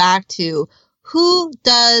come back to who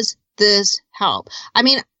does this help? I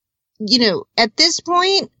mean, at this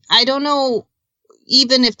point, I don't know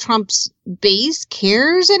even if Trump's base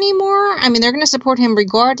cares anymore. I mean, they're going to support him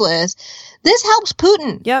regardless. This helps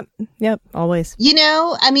Putin. Yep, always.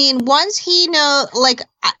 I mean, once he like,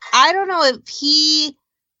 I don't know if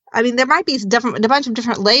there might be a bunch of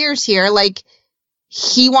different layers here. Like,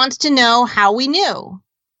 he wants to know how we knew.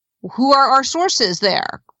 Who are our sources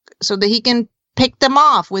there so that he can pick them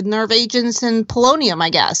off with nerve agents and polonium,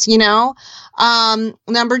 I guess,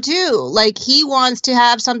 Number two, like, he wants to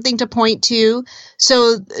have something to point to.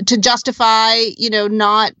 So to justify,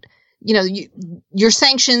 not, your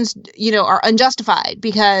sanctions, are unjustified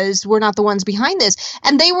because we're not the ones behind this.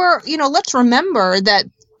 And they were, let's remember that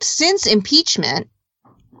since impeachment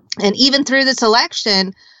and even through this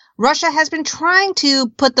election, Russia has been trying to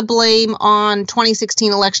put the blame on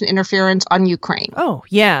 2016 election interference on Ukraine. Oh,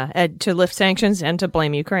 yeah, to lift sanctions and to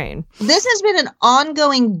blame Ukraine. This has been an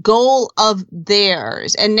ongoing goal of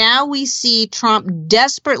theirs. And now we see Trump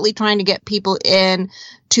desperately trying to get people in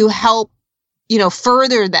to help,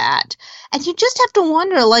 further that. And you just have to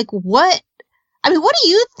wonder, like, what do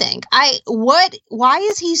you think? Why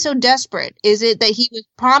is he so desperate? Is it that he was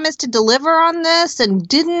promised to deliver on this and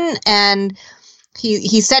didn't? And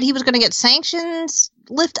he said he was going to get sanctions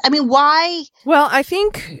lifted. I mean, why? Well, I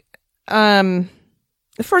think,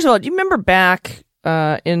 first of all, do you remember back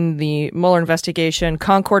in the Mueller investigation,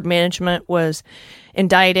 Concord Management was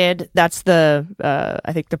indicted? That's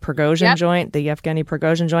I think the Prigozhin joint, the Yevgeny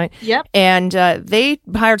Prigozhin joint. Yep. And they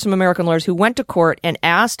hired some American lawyers who went to court and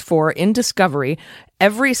asked for, in discovery,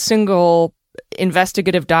 every single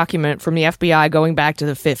investigative document from the FBI going back to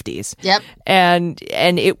the 50s. Yep. And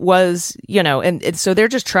it was, and so they're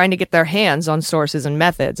just trying to get their hands on sources and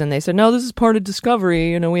methods. And they said, no, this is part of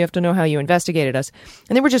discovery. We have to know how you investigated us.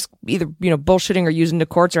 And they were just either, bullshitting or using the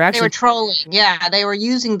courts or actually. They were trolling. Yeah. They were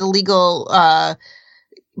using the legal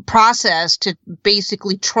process to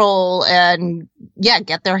basically troll and,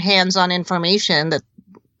 get their hands on information that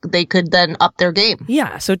they could then up their game.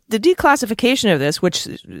 Yeah. So the declassification of this, which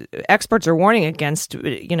experts are warning against,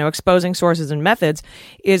 exposing sources and methods,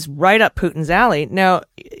 is right up Putin's alley. Now,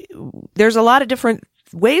 there's a lot of different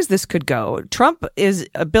ways this could go. Trump is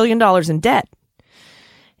 $1 billion in debt.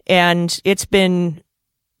 And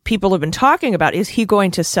people have been talking about, is he going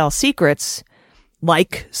to sell secrets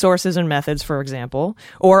like sources and methods, for example,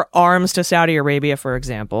 or arms to Saudi Arabia, for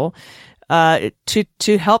example,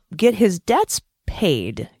 to help get his debts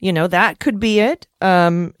paid? That could be it.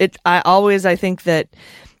 I think that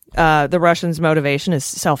the Russians' motivation is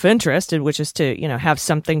self-interest, which is to, have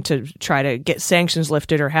something to try to get sanctions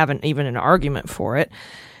lifted or have even an argument for it.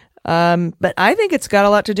 But I think it's got a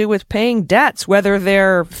lot to do with paying debts, whether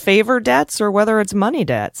they're favor debts or whether it's money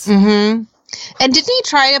debts. Mm-hmm. And didn't he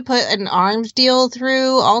try to put an arms deal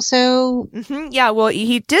through also? Mm-hmm. Yeah, well,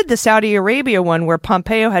 he did the Saudi Arabia one where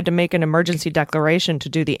Pompeo had to make an emergency declaration to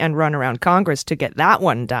do the end run around Congress to get that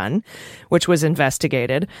one done, which was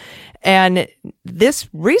investigated. And this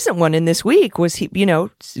recent one in this week was,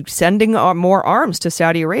 sending more arms to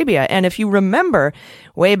Saudi Arabia. And if you remember,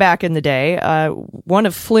 way back in the day, one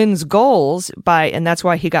of Flynn's goals and that's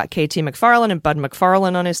why he got KT McFarlane and Bud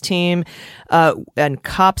McFarlane on his team, and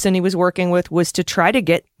Copson he was working with, was to try to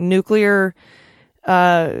get nuclear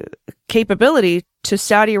capability to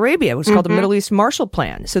Saudi Arabia. It was called the Middle East Marshall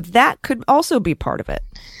Plan. So that could also be part of it.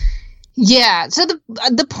 Yeah. So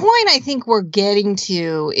the point I think we're getting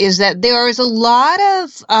to is that there is a lot of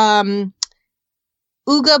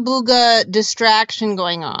ooga booga distraction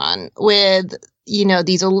going on with,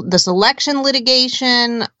 this election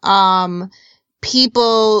litigation,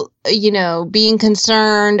 people, being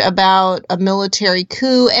concerned about a military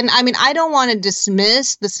coup. And I mean, I don't want to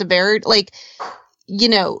dismiss the severity,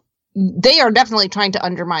 they are definitely trying to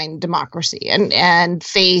undermine democracy and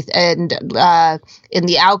faith and in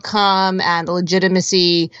the outcome and the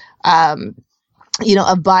legitimacy, of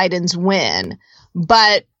Biden's win.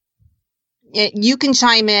 But you can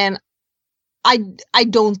chime in. I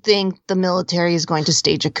don't think the military is going to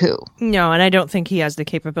stage a coup. No, and I don't think he has the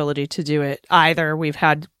capability to do it either. We've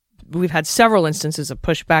had we've had several instances of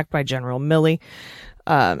pushback by General Milley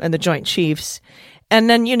and the Joint Chiefs. And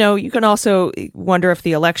then, you can also wonder if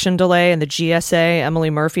the election delay and the GSA, Emily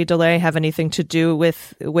Murphy delay, have anything to do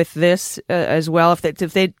with this as well. If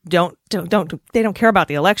they don't care about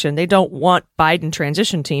the election, they don't want Biden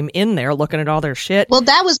transition team in there looking at all their shit. Well,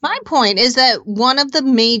 that was my point, is that one of the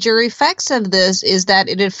major effects of this is that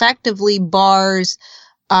it effectively bars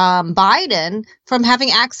Biden from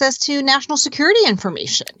having access to national security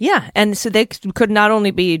information. Yeah, and so they could not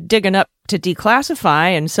only be digging up to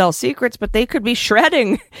declassify and sell secrets, but they could be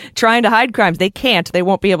shredding, trying to hide crimes. They can't. They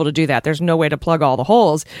won't be able to do that. There's no way to plug all the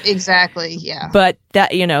holes. Exactly, yeah. But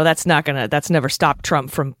that, that's never stopped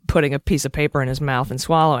Trump from putting a piece of paper in his mouth and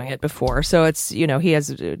swallowing it before. So it's, he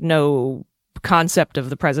has no concept of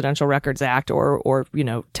the Presidential Records Act or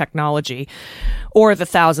technology or the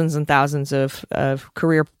thousands and thousands of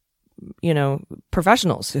career,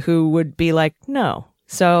 professionals who would be like, no.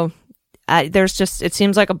 So it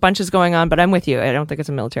seems like a bunch is going on, but I'm with you. I don't think it's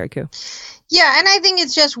a military coup. Yeah. And I think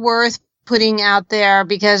it's just worth putting out there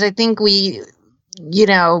because I think we,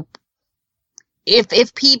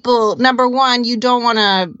 if people, number one, you don't want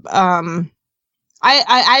to,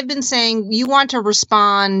 I've been saying you want to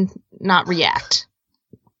respond, not react.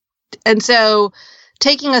 And so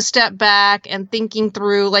taking a step back and thinking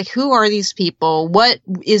through, like, who are these people? What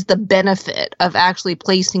is the benefit of actually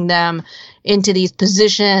placing them into these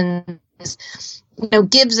positions?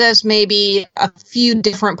 Gives us maybe a few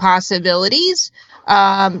different possibilities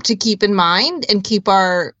to keep in mind and keep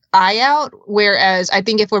our eye out. Whereas I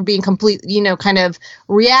think if we're being complete, kind of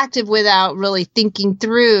reactive without really thinking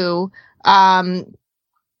through,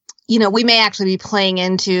 we may actually be playing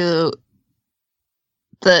into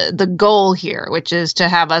the goal here, which is to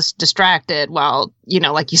have us distracted while,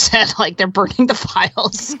 like you said, like they're burning the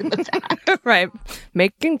files in the back. Right.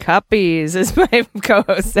 Making copies, as my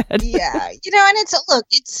co-host said. Yeah. And it's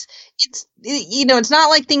not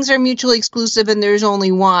like things are mutually exclusive and there's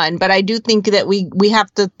only one, but I do think that we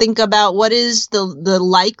have to think about what is the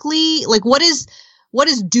likely, like what is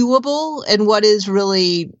doable and what is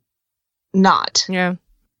really not. Yeah.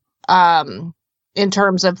 In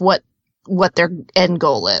terms of what their end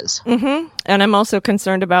goal is. Mm-hmm. And I'm also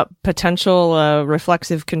concerned about potential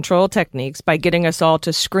reflexive control techniques by getting us all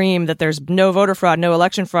to scream that there's no voter fraud, no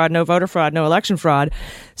election fraud, no voter fraud, no election fraud,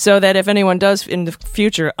 so that if anyone does in the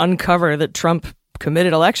future uncover that Trump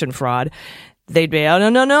committed election fraud, they'd be, oh,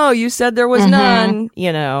 no, you said there was none,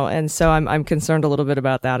 and so I'm concerned a little bit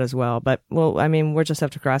about that as well. But, we'll just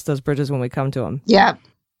have to cross those bridges when we come to them. Yeah,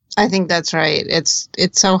 I think that's right. It's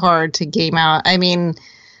so hard to game out. I'm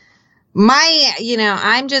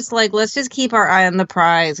just like, let's just keep our eye on the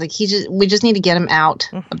prize. Like we just need to get him out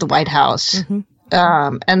of the White House.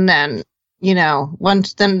 Mm-hmm. And then,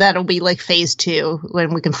 once then that'll be like phase 2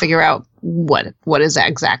 when we can figure out what is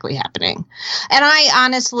exactly happening. And I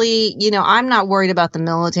honestly, I'm not worried about the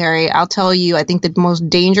military. I'll tell you, I think the most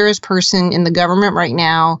dangerous person in the government right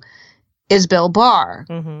now is Bill Barr.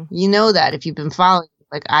 Mm-hmm. You know that if you've been following.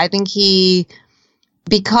 Like, I think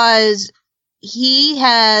because he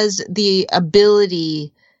has the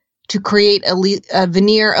ability to create a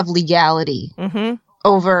veneer of legality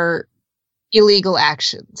over illegal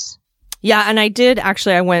actions. Yeah, and I did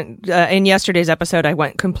actually, I went, in yesterday's episode, I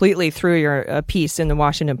went completely through your piece in the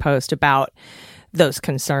Washington Post about those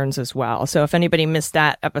concerns as well. So if anybody missed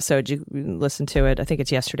that episode, you listen to it. I think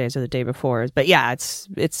it's yesterday's or the day before. But yeah, it's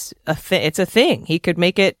a thing. He could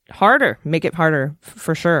make it harder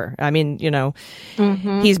for sure.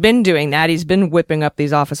 He's been doing that. He's been whipping up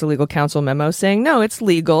these Office of Legal Counsel memos saying, no, it's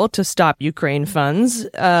legal to stop Ukraine funds,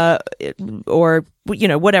 or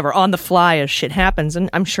whatever, on the fly as shit happens. And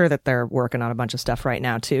I'm sure that they're working on a bunch of stuff right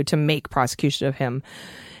now too, to make prosecution of him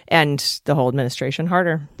and the whole administration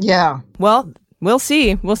harder. Yeah. Well, we'll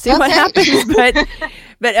see. We'll see what happens.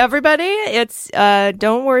 But everybody, it's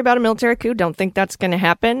don't worry about a military coup. Don't think that's going to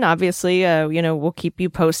happen. Obviously, we'll keep you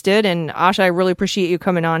posted. And Asha, I really appreciate you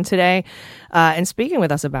coming on today and speaking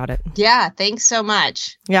with us about it. Yeah, thanks so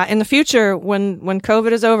much. Yeah, in the future, when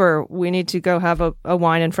COVID is over, we need to go have a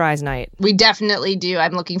wine and fries night. We definitely do.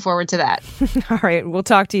 I'm looking forward to that. All right, we'll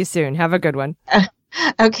talk to you soon. Have a good one.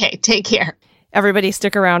 Okay, take care. Everybody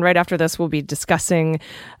stick around. Right after this, we'll be discussing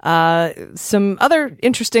some other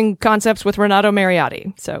interesting concepts with Renato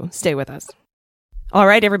Mariotti. So stay with us. All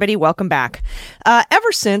right, everybody, welcome back.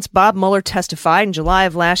 Ever since Bob Mueller testified in July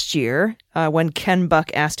of last year, when Ken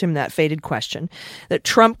Buck asked him that fated question, that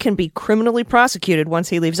Trump can be criminally prosecuted once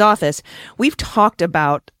he leaves office, we've talked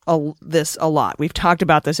about this a lot. We've talked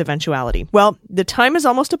about this eventuality. Well, the time is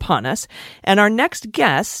almost upon us, and our next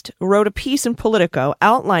guest wrote a piece in Politico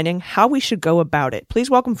outlining how we should go about it. Please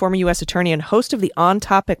welcome former U.S. Attorney and host of the On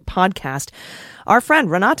Topic podcast, our friend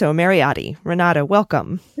Renato Mariotti. Renato,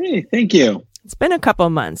 welcome. Hey, thank you. It's been a couple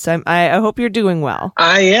of months. I hope you're doing well.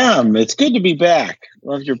 I am. It's good to be back.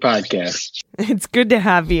 Love your podcast. It's good to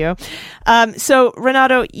have you. So,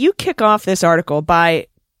 Renato, you kick off this article by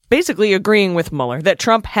basically agreeing with Mueller that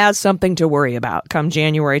Trump has something to worry about come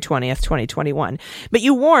January 20th, 2021. But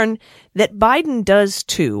you warn that Biden does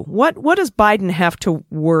too. What does Biden have to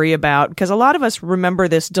worry about? Because a lot of us remember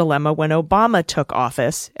this dilemma when Obama took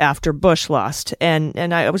office after Bush lost.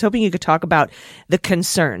 And I was hoping you could talk about the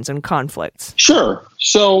concerns and conflicts. Sure.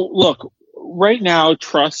 So, look, right now,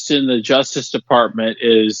 trust in the Justice Department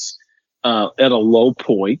is at a low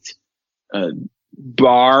point.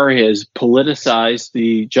 Barr has politicized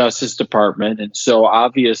the Justice Department. And so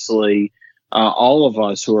obviously, all of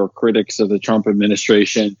us who are critics of the Trump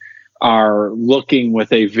administration are looking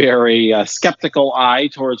with a very skeptical eye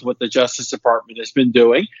towards what the Justice Department has been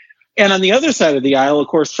doing. And on the other side of the aisle, of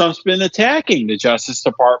course, Trump's been attacking the Justice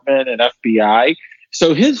Department and FBI.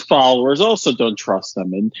 So his followers also don't trust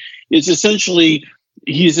them. And he's essentially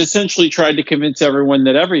tried to convince everyone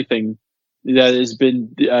that everything that has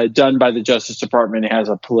been done by the Justice Department has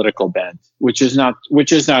a political bent, which is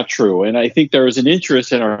not true. And I think there is an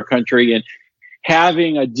interest in our country in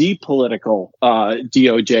having a depolitical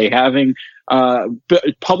DOJ, having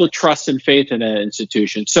public trust and faith in an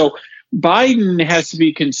institution. So Biden has to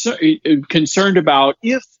be concerned about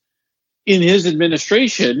if in his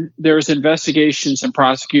administration there's investigations and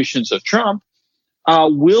prosecutions of Trump,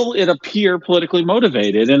 will it appear politically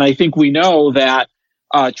motivated? And I think we know that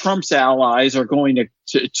Trump's allies are going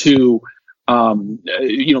to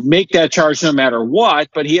make that charge no matter what,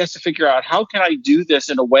 but he has to figure out how can I do this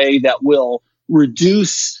in a way that will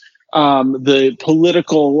reduce the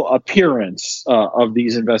political appearance of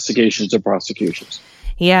these investigations and prosecutions.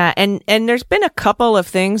 Yeah, and there's been a couple of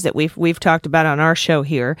things that we've talked about on our show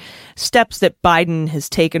here, steps that Biden has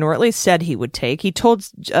taken, or at least said he would take. He told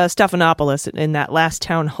Stephanopoulos in that last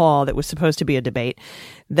town hall that was supposed to be a debate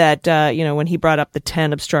that when he brought up the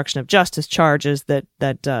 10 obstruction of justice charges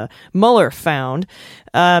that Mueller found,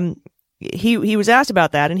 he was asked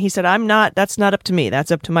about that, and he said, that's not up to me.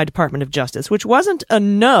 That's up to my Department of Justice, which wasn't a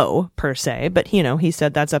no per se, but, he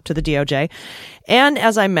said that's up to the DOJ. And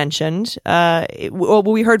as I mentioned,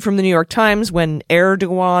 we heard from the New York Times when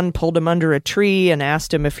Erdogan pulled him under a tree and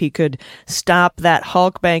asked him if he could stop that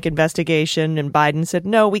Hulk Bank investigation. And Biden said,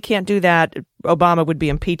 no, we can't do that. Obama would be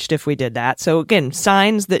impeached if we did that. So again,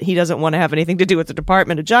 signs that he doesn't want to have anything to do with the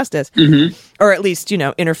Department of Justice, or at least,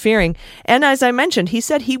 interfering. And as I mentioned, he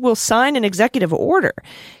said he will sign an executive order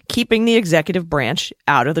keeping the executive branch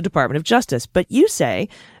out of the Department of Justice. But you say,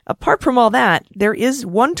 apart from all that, there is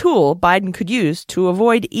one tool Biden could use to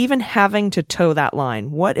avoid even having to toe that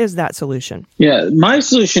line. What is that solution? Yeah, my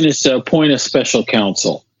solution is to appoint a special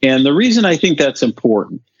counsel. And the reason I think that's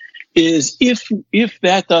important is if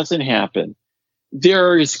that doesn't happen,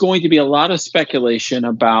 there is going to be a lot of speculation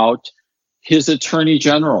about his attorney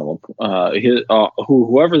general,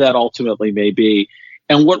 whoever that ultimately may be,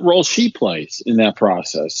 and what role she plays in that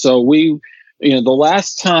process. So the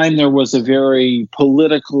last time there was a very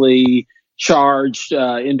politically charged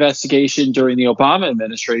investigation during the Obama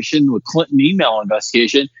administration, with Clinton email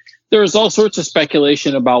investigation, there was all sorts of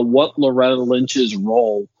speculation about what Loretta Lynch's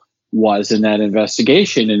role was in that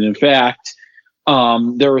investigation. And in fact,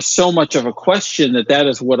 there was so much of a question that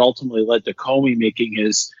is what ultimately led to Comey making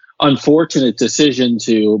his unfortunate decision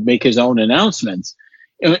to make his own announcements.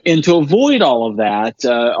 And to avoid all of that,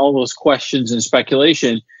 all those questions and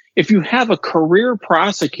speculation, if you have a career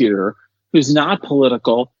prosecutor who's not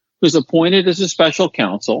political, who's appointed as a special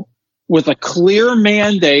counsel with a clear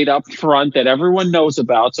mandate up front that everyone knows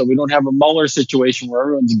about, so we don't have a Mueller situation where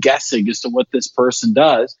everyone's guessing as to what this person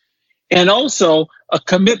does, and also a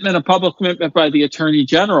public commitment by the attorney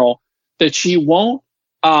general that she won't,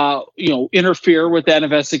 interfere with that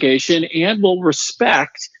investigation and will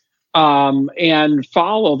respect and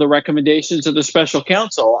follow the recommendations of the special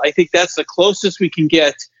counsel. I think that's the closest we can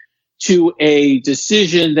get to a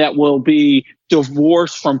decision that will be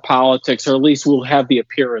divorced from politics, or at least will have the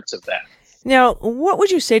appearance of that. Now, what would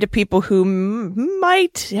you say to people who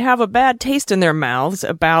might have a bad taste in their mouths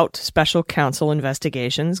about special counsel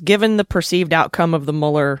investigations, given the perceived outcome of the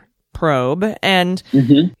Mueller probe. And,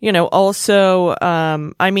 also,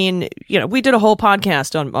 we did a whole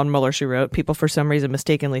podcast on Mueller, she wrote. People, for some reason,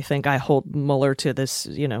 mistakenly think I hold Mueller to this,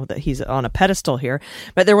 that he's on a pedestal here.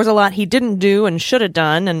 But there was a lot he didn't do and should have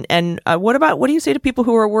done. And what do you say to people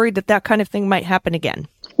who are worried that kind of thing might happen again?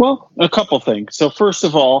 Well, a couple things. So first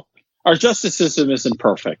of all, our justice system isn't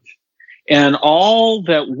perfect. And all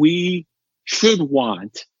that we should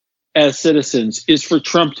want as citizens is for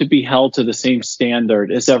Trump to be held to the same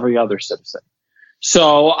standard as every other citizen.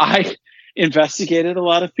 So I investigated a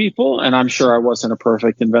lot of people, and I'm sure I wasn't a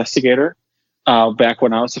perfect investigator back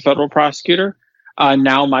when I was a federal prosecutor.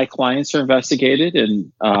 Now my clients are investigated,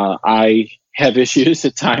 and I have issues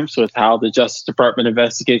at times with how the Justice Department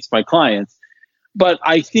investigates my clients. But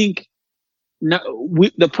I think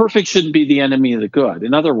the perfect shouldn't be the enemy of the good.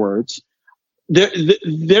 In other words,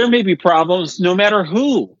 there may be problems no matter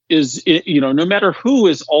who is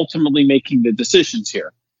ultimately making the decisions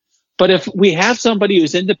here. But if we have somebody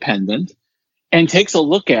who's independent and takes a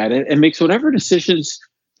look at it and makes whatever decisions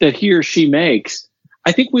that he or she makes,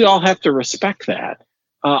 I think we all have to respect that.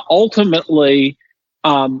 Ultimately,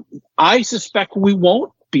 I suspect we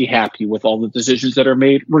won't be happy with all the decisions that are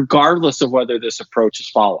made, regardless of whether this approach is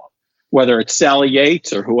followed, whether it's Sally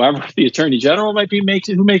Yates or whoever the Attorney General might be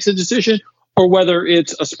who makes a decision, or whether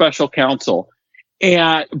it's a special counsel.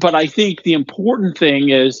 But I think the important thing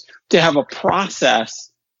is to have a process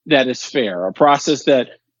that is fair, a process that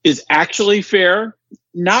is actually fair,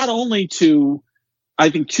 not only to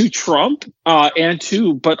Trump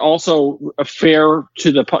but also fair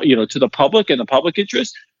to the public and the public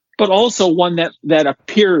interest, but also one that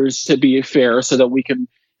appears to be fair, so that we can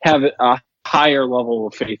have a higher level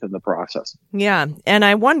of faith in the process. Yeah, and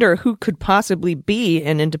I wonder who could possibly be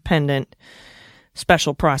an independent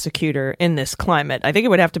special prosecutor in this climate. I think it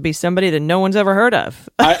would have to be somebody that no one's ever heard of.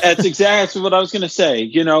 That's exactly what I was going to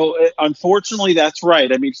say. Unfortunately, that's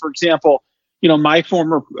right. I mean, for example, my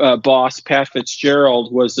former boss, Pat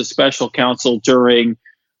Fitzgerald, was the special counsel during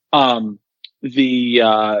the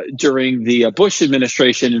Bush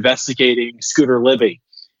administration investigating Scooter Libby.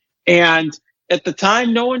 And at the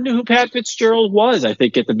time, no one knew who Pat Fitzgerald was, I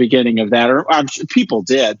think, at the beginning of that. Or I'm sure people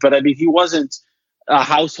did, but I mean, he wasn't a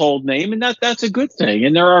household name, and that's a good thing.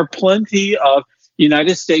 And there are plenty of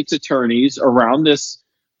United States attorneys around this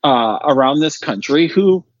country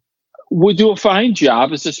who would do a fine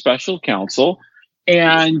job as a special counsel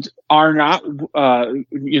and are not,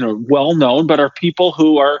 well known, but are people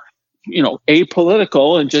who are,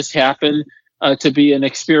 apolitical and just happen to be an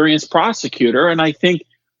experienced prosecutor. And I think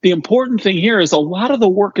the important thing here is a lot of the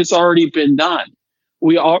work has already been done.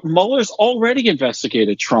 Mueller's already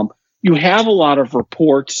investigated Trump. You have a lot of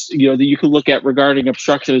reports, that you can look at regarding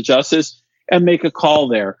obstruction of justice and make a call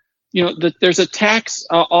there. There's a tax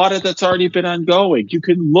audit that's already been ongoing. You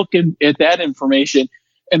can look at that information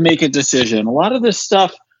and make a decision. A lot of this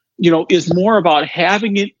stuff, is more about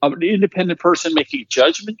having an independent person making a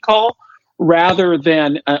judgment call rather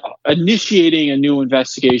than initiating a new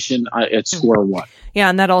investigation at square one. Yeah,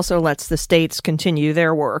 and that also lets the states continue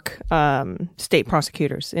their work, state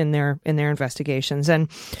prosecutors in their investigations. And,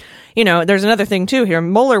 there's another thing, too, here.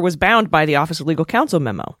 Mueller was bound by the Office of Legal Counsel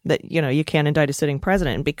memo that, you can't indict a sitting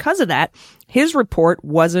president. And because of that, his report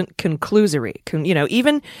wasn't conclusory.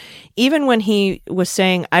 Even when he was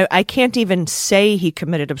saying, I can't even say he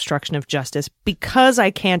committed obstruction of justice because I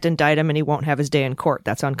can't indict him and he won't have his day in court.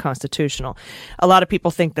 That's unconstitutional. A lot of people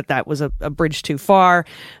think that was a bridge too far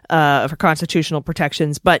for constitutional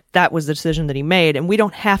protections, but that was the decision that he made. And we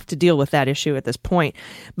don't have to deal with that issue at this point.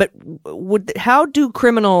 But how do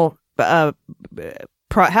criminal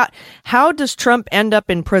how does Trump end up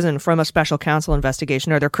in prison from a special counsel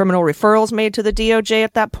investigation? Are there criminal referrals made to the DOJ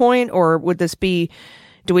at that point? Or would this be,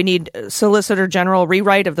 do we need Solicitor General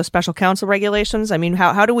rewrite of the special counsel regulations? I mean,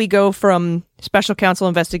 how do we go from special counsel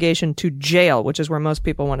investigation to jail, which is where most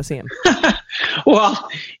people want to see him? Well,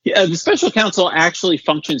 the special counsel actually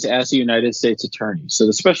functions as a United States attorney. So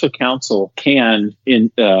the special counsel can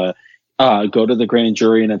go to the grand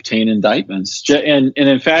jury and obtain indictments. And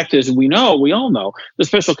in fact, as we all know, the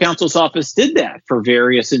special counsel's office did that for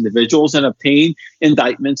various individuals and obtained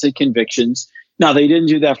indictments and convictions. Now, they didn't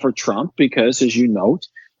do that for Trump because, as you note,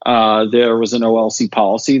 there was an OLC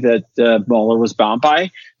policy that Mueller was bound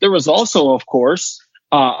by. There was also, of course,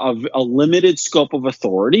 a limited scope of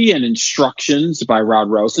authority and instructions by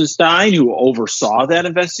Rod Rosenstein, who oversaw that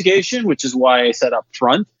investigation, which is why I said up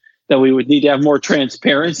front that we would need to have more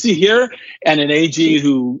transparency here, and an AG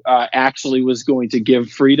who actually was going to give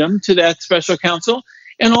freedom to that special counsel.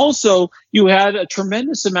 And also, you had a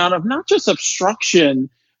tremendous amount of not just obstruction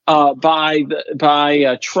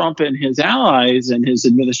by Trump and his allies and his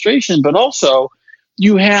administration, but also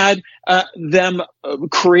you had them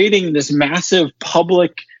creating this massive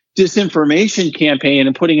public disinformation campaign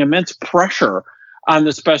and putting immense pressure on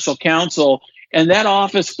the special counsel. And that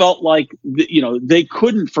office felt like, they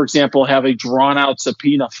couldn't, for example, have a drawn out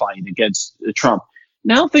subpoena fight against Trump.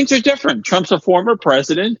 Now things are different. Trump's a former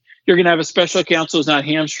president. You're going to have a special counsel who's not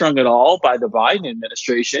hamstrung at all by the Biden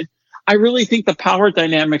administration. I really think the power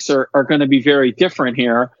dynamics are going to be very different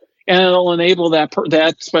here, and it'll enable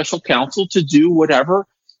that special counsel to do whatever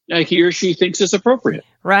he or she thinks is appropriate.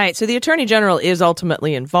 Right. So the attorney general is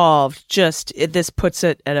ultimately involved. This puts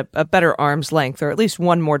it at a better arm's length, or at least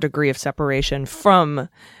one more degree of separation from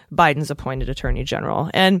Biden's appointed attorney general.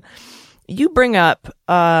 And you bring up,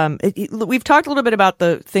 we've talked a little bit about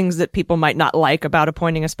the things that people might not like about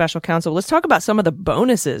appointing a special counsel. Let's talk about some of the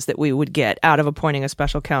bonuses that we would get out of appointing a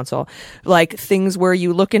special counsel, like things where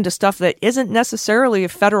you look into stuff that isn't necessarily a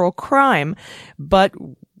federal crime, but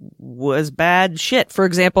was bad shit. For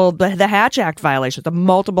example, the Hatch Act violations, the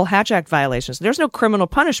multiple Hatch Act violations. There's no criminal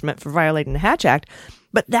punishment for violating the Hatch Act,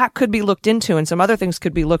 but that could be looked into, and some other things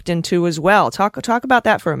could be looked into as well. Talk about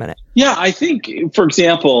that for a minute. Yeah, I think, for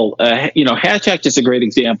example, Hatch Act is a great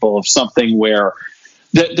example of something where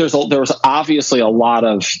there was obviously a lot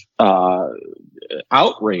of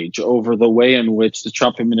outrage over the way in which the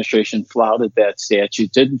Trump administration flouted that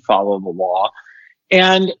statute, didn't follow the law.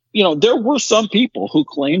 And, there were some people who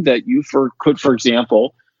claimed that you could, for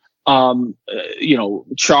example, charge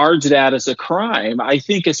that as a crime. I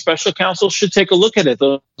think a special counsel should take a look at it.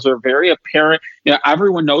 Those are very apparent.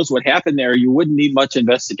 Everyone knows what happened there. You wouldn't need much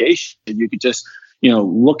investigation. You could just,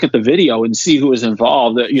 look at the video and see who was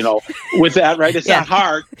involved, with that, right? It's not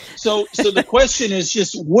hard. So the question is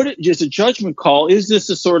just a judgment call. Is this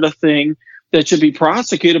the sort of thing that should be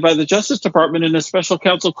prosecuted by the Justice Department? And a special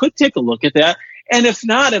counsel could take a look at that. And if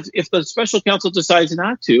not, if the special counsel decides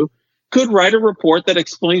not to, could write a report that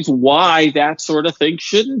explains why that sort of thing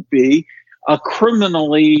shouldn't be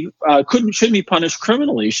shouldn't be punished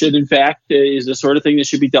criminally, should in fact is the sort of thing that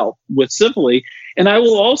should be dealt with civilly. And I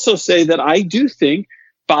will also say that I do think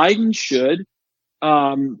Biden should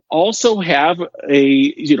also have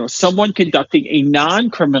someone conducting a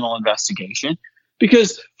non-criminal investigation,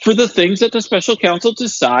 because for the things that the special counsel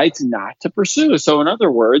decides not to pursue. So in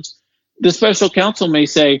other words, the special counsel may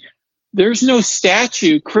say, there's no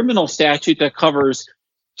criminal statute that covers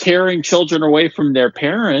tearing children away from their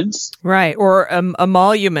parents. Right. Or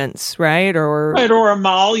emoluments, right? Or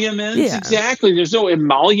emoluments. Yeah. Exactly. There's no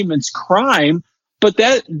emoluments crime. But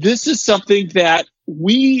this is something that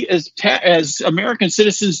we as American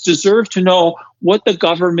citizens deserve to know what the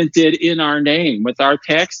government did in our name with our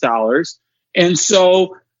tax dollars. And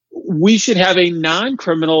so we should have a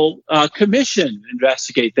non-criminal commission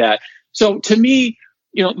investigate that. So to me,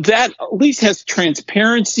 that at least has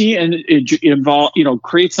transparency and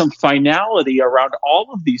create some finality around all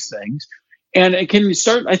of these things. And it can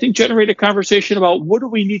start, I think, generate a conversation about what do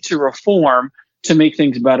we need to reform to make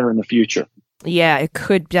things better in the future. Yeah, it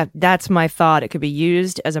could. That's my thought. It could be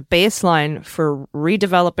used as a baseline for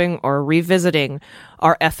redeveloping or revisiting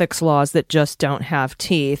our ethics laws that just don't have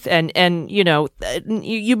teeth. And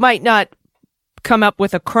you might not come up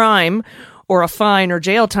with a crime or a fine or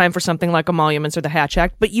jail time for something like emoluments or the Hatch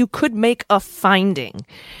Act, but you could make a finding.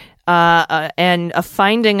 And a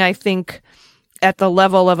finding, I think, at the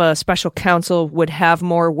level of a special counsel would have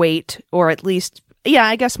more weight, or at least,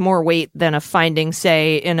 I guess more weight than a finding,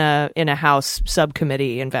 say, in a House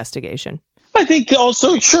subcommittee investigation. I think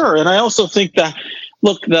also, sure. And I also think that,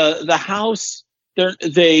 look, the House,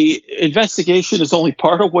 the investigation is only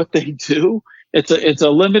part of what they do. It's a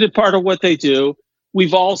limited part of what they do.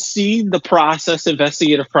 We've all seen the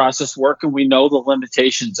investigative process work, and we know the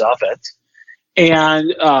limitations of it.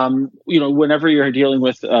 And, whenever you're dealing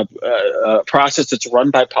with a process that's run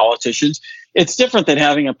by politicians, it's different than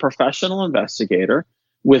having a professional investigator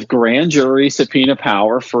with grand jury subpoena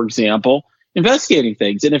power, for example, investigating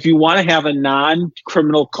things. And if you want to have a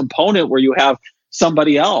non-criminal component where you have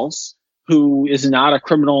somebody else who is not a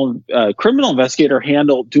criminal investigator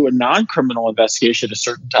do a non-criminal investigation of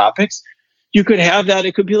certain topics, you could have that.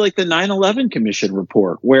 It could be like the 9/11 Commission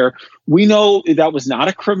report, where we know that was not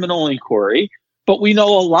a criminal inquiry, but we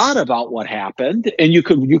know a lot about what happened. And you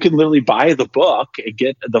can literally buy the book and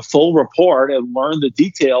get the full report and learn the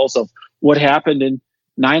details of what happened in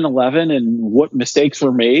 9/11 and what mistakes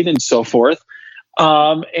were made and so forth. We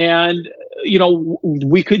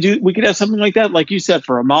could have something like that, like you said,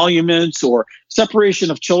 for emoluments or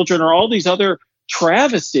separation of children or all these other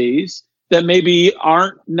travesties that maybe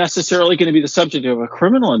aren't necessarily going to be the subject of a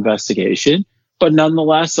criminal investigation, but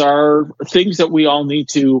nonetheless are things that we all need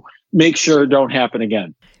to make sure don't happen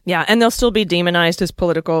again. Yeah, and they'll still be demonized as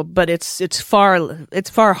political, but it's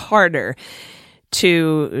far harder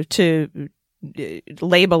to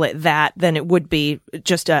label it that than it would be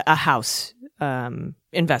just a House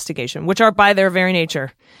investigation, which are by their very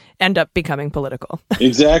nature end up becoming political.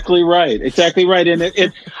 Exactly right.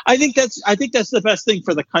 And I think that's the best thing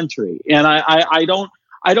for the country. And I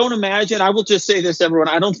don't imagine. I will just say this, everyone.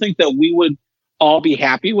 I don't think that we would all be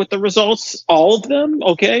happy with the results, all of them,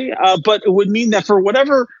 okay? But it would mean that for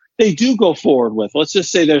whatever they do go forward with, let's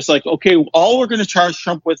just say there's like, okay, all we're going to charge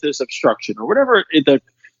Trump with is obstruction or whatever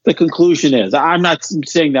the conclusion is. I'm not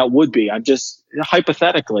saying that would be. I'm just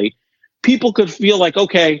hypothetically, people could feel like,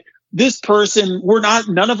 okay, this person,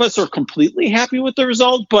 none of us are completely happy with the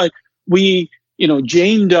result, but we,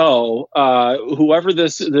 Jane Doe, whoever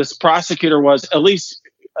this prosecutor was, at least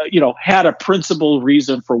had a principled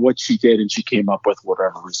reason for what she did, and she came up with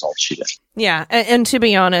whatever result she did. Yeah, and to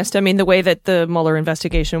be honest, I mean, the way that the Mueller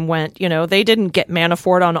investigation went, they didn't get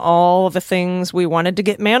Manafort on all the things we wanted to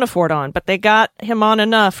get Manafort on, but they got him on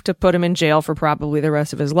enough to put him in jail for probably the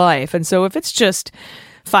rest of his life. And so if it's just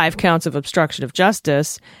 5 counts of obstruction of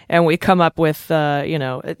justice, and we come up with, you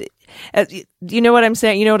know what I'm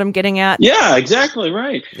saying? You know what I'm getting at? Yeah, exactly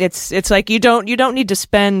right. It's like you don't need to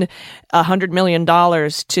spend $100 million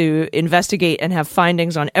to investigate and have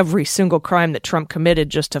findings on every single crime that Trump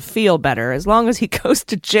committed just to feel better. As long as he goes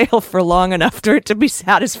to jail for long enough for it to be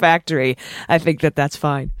satisfactory, I think that's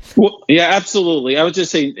fine. Well, yeah, absolutely. I would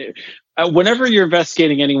just say, whenever you're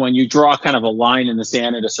investigating anyone, you draw kind of a line in the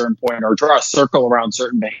sand at a certain point, or draw a circle around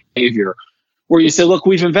certain behavior, where you say, "Look,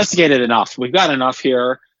 we've investigated enough. We've got enough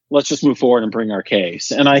here. Let's just move forward and bring our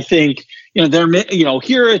case." And I think,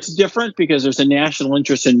 here it's different because there's a national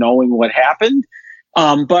interest in knowing what happened.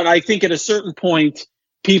 But I think at a certain point,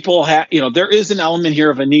 people have, there is an element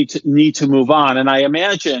here of a need to move on. And I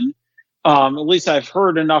imagine, at least I've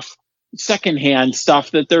heard enough secondhand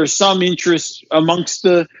stuff that there's some interest amongst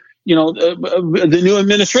the new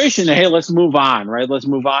administration. Hey, let's move on, right? Let's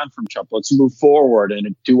move on from Trump. Let's move forward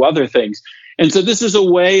and do other things. And so this is a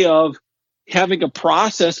way of having a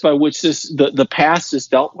process by which the past is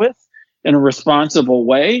dealt with in a responsible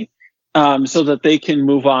way, so that they can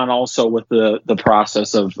move on also with the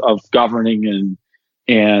process of governing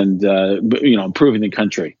and improving the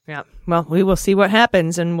country. Yeah. Well, we will see what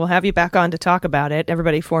happens, and we'll have you back on to talk about it.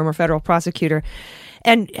 Everybody, former federal prosecutor.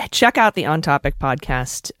 And check out the On Topic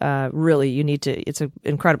podcast. Really, you need to. It's an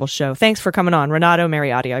incredible show. Thanks for coming on, Renato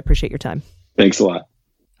Mariotti. I appreciate your time. Thanks a lot.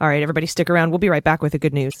 All right, everybody, stick around. We'll be right back with the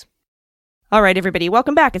good news. All right, everybody,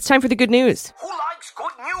 welcome back. It's time for the good news. Who likes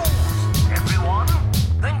good news, everyone?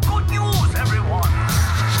 Then good news, everyone.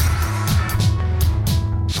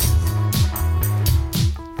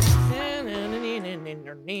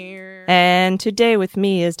 And today with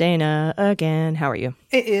me is Dana again. How are you?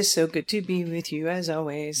 It is so good to be with you as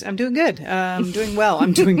always. I'm doing good. I'm doing well.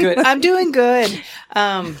 I'm doing good. I'm doing good.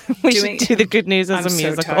 We should do the good news as a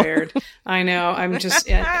musical. I'm so tired. I know. I'm just.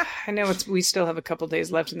 I know we still have a couple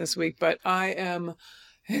days left in this week, but I am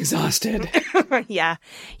exhausted. Yeah.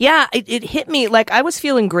 It hit me like I was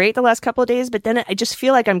feeling great the last couple of days, but then I just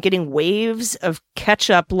feel like I'm getting waves of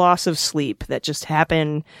catch-up loss of sleep that just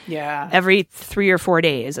happen every 3 or 4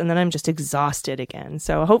 days, and then I'm just exhausted again.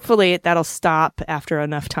 So hopefully that'll stop after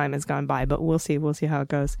enough time has gone by, but we'll see. We'll see how it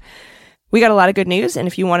goes. We got a lot of good news, and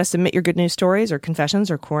if you want to submit your good news stories or confessions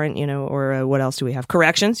or or what else do we have?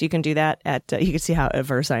 Corrections. You can do that at, you can see how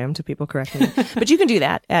averse I am to people correcting me, but you can do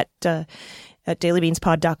that at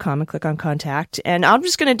dailybeanspod.com and click on contact. And I'm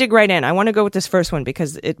just going to dig right in. I want to go with this first one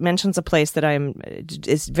because it mentions a place that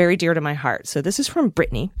is very dear to my heart. So this is from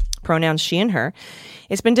Brittany, pronouns she and her.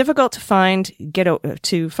 It's been difficult to find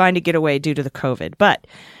a getaway due to the COVID, but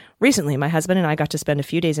recently my husband and I got to spend a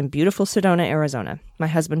few days in beautiful Sedona, Arizona. My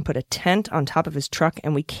husband put a tent on top of his truck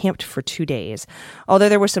and we camped for 2 days. Although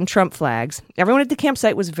there were some Trump flags, everyone at the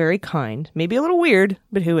campsite was very kind, maybe a little weird,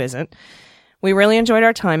 but who isn't? We really enjoyed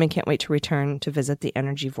our time and can't wait to return to visit the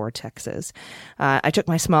energy vortexes. I took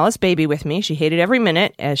my smallest baby with me. She hated every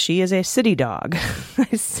minute as she is a city dog.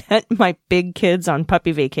 I sent my big kids on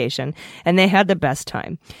puppy vacation and they had the best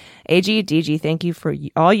time. AG, DG, thank you for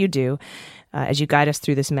all you do as you guide us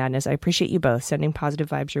through this madness. I appreciate you both sending positive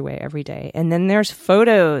vibes your way every day. And then there's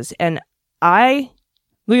photos, and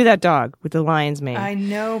look at that dog with the lion's mane. I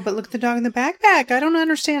know, but look at the dog in the backpack. I don't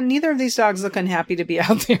understand. Neither of these dogs look unhappy to be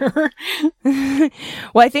out there.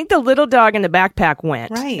 Well, I think the little dog in the backpack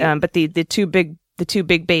went. Right. But the two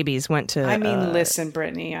big babies went to... I mean, listen,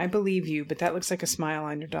 Brittany, I believe you, but that looks like a smile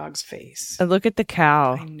on your dog's face. Look at the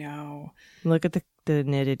cow. I know. Look at the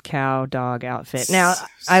knitted cow dog outfit. Now,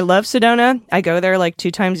 I love Sedona. I go there like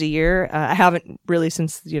 2 times a year. I haven't really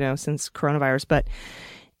since coronavirus, but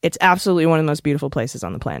it's absolutely one of the most beautiful places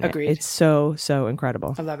on the planet. Agreed. It's so, so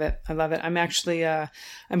incredible. I love it. I'm actually, I'm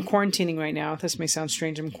quarantining right now. This may sound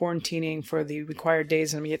strange. I'm quarantining for the required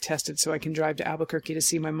days and I'm going to get tested so I can drive to Albuquerque to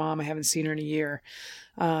see my mom. I haven't seen her in a year.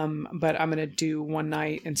 But I'm going to do one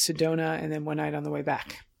night in Sedona and then one night on the way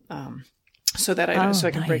back. So that I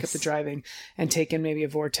can break up the driving and take in maybe a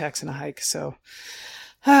vortex and a hike. So,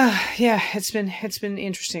 yeah, it's been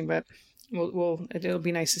interesting, but it'll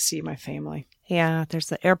be nice to see my family. Yeah, there's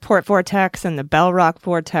the airport vortex and the Bell Rock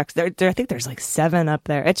vortex. I think there's like 7 up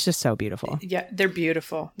there. It's just so beautiful. Yeah, they're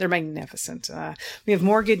beautiful. They're magnificent. We have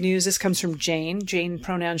more good news. This comes from Jane. Jane,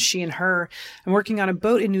 pronouns she and her. I'm working on a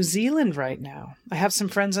boat in New Zealand right now. I have some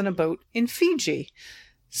friends on a boat in Fiji.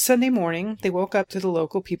 Sunday morning, they woke up to the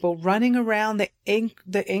local people running around the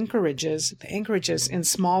anchorages in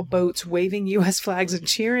small boats, waving U.S. flags and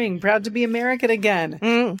cheering, proud to be American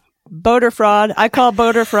again. Boater fraud. I call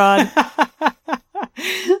boater fraud.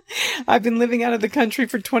 I've been living out of the country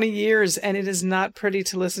for 20 years, and it is not pretty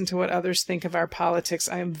to listen to what others think of our politics.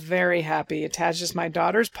 I am very happy. Attached is my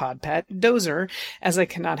daughter's pod pet, Dozer, as I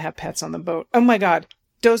cannot have pets on the boat. Oh my God.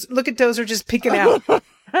 Look at Dozer just peeking out.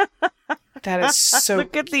 That is so...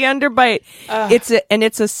 Look at the underbite.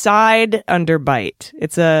 It's a side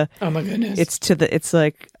underbite. Oh my goodness. It's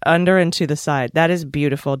like under and to the side. That is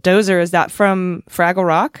beautiful. Dozer, is that from Fraggle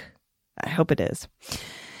Rock? I hope it is.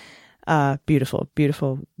 Beautiful,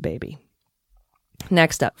 beautiful baby.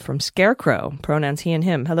 Next up, from Scarecrow, pronouns he and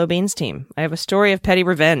him. Hello, Beans team. I have a story of petty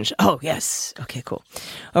revenge. Oh, yes. Okay, cool.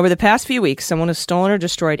 Over the past few weeks, someone has stolen or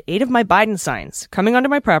destroyed 8 of my Biden signs, coming onto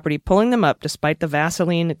my property, pulling them up despite the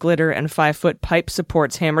Vaseline, glitter, and 5-foot pipe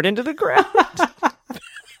supports hammered into the ground.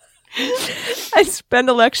 I spend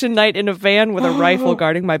election night in a van with a rifle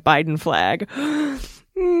guarding my Biden flag.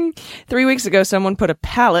 3 weeks ago, someone put a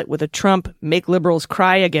pallet with a Trump "Make Liberals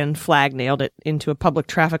Cry Again" flag nailed it into a public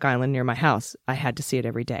traffic island near my house. I had to see it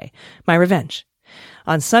every day. My revenge.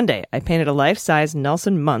 On Sunday, I painted a life-size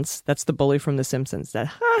Nelson Muntz, that's the bully from The Simpsons,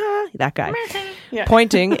 that guy, yeah.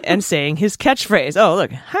 Pointing and saying his catchphrase. Oh,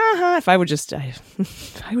 look, if I would just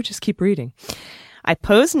keep reading. I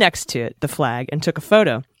posed next to it, the flag, and took a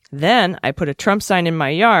photo. Then I put a Trump sign in my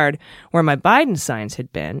yard where my Biden signs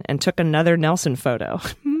had been and took another Nelson photo.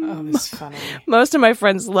 Oh, that's funny. Most of my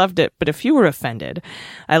friends loved it, but a few were offended.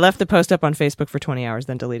 I left the post up on Facebook for 20 hours,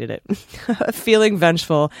 then deleted it. Feeling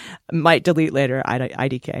vengeful, might delete later,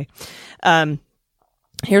 IDK.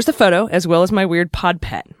 Here's the photo, as well as my weird pod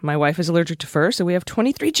pet. My wife is allergic to fur, so we have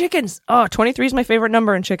 23 chickens. Oh, 23 is my favorite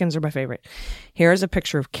number, and chickens are my favorite. Here's a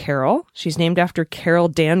picture of Carol. She's named after Carol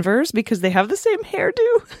Danvers because they have the same hairdo.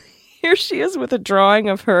 Here she is with a drawing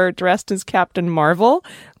of her dressed as Captain Marvel.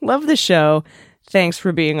 Love the show. Thanks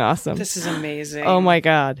for being awesome. This is amazing. Oh my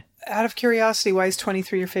God. Out of curiosity, why is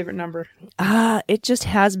 23 your favorite number? It just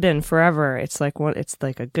has been forever. It's like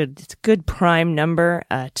a good prime number.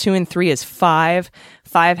 2 and 3 is 5.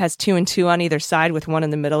 5 has 2 and 2 on either side with 1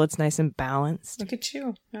 in the middle. It's nice and balanced. Look at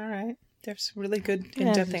you. All right. There's a really good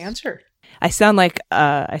in-depth answer. I sound like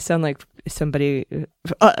somebody,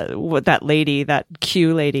 that lady, that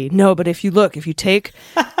Q lady. No, but if you take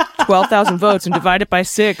 12,000 votes and divide it by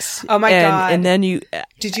 6. Oh my God. And then you...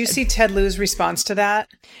 Did you see Ted Lieu's response to that?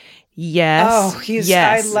 Yes. Oh,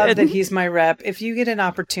 yes. I love that he's my rep. If you get an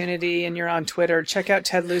opportunity and you're on Twitter, check out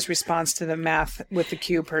Ted Lieu's response to the math with the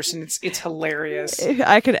Q person. It's hilarious.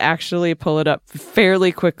 I could actually pull it up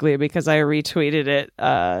fairly quickly because I retweeted it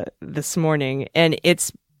this morning, and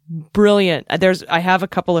it's brilliant. I have a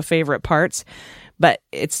couple of favorite parts, but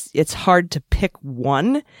it's hard to pick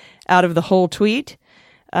one out of the whole tweet.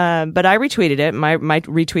 But I retweeted it. My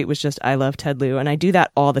retweet was just, I love Ted Lieu. And I do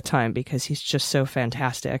that all the time because he's just so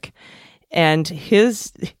fantastic. And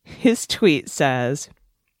his tweet says,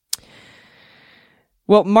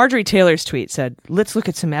 well, Marjorie Taylor's tweet said, let's look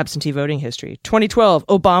at some absentee voting history. 2012,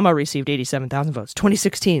 Obama received 87,000 votes.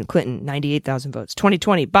 2016, Clinton, 98,000 votes.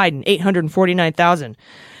 2020, Biden, 849,000.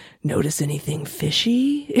 Notice anything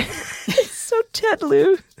fishy? So Ted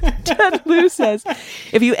Lieu says,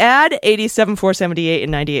 if you add 87,478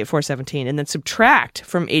 and 98,417 and then subtract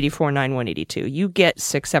from 84,9,182, you get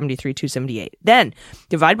 673,278. Then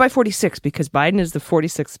divide by 46 because Biden is the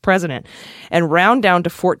 46th president and round down to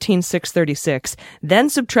 14,636. Then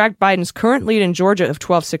subtract Biden's current lead in Georgia of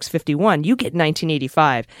 12,651. You get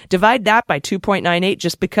 1985. Divide that by 2.98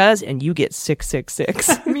 just because, and you get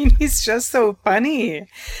 666. I mean, he's just so funny.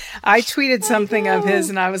 I tweeted something of his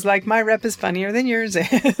and I was like, my rep is funnier than yours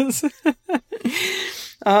is.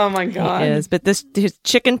 Oh my God. He is. But this his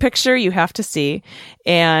chicken picture you have to see.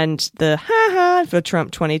 And the ha-ha for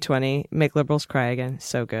Trump 2020, make liberals cry again.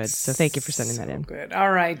 So good. So thank you for sending that in. Good.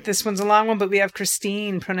 All right. This one's a long one, but we have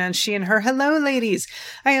Christine, pronouns she and her. Hello, ladies.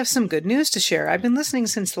 I have some good news to share. I've been listening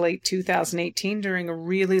since late 2018 during a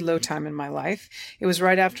really low time in my life. It was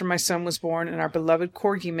right after my son was born and our beloved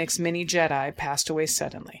Corgi mix mini Jedi passed away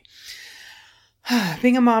suddenly.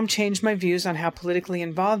 Being a mom changed my views on how politically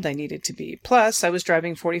involved I needed to be. Plus, I was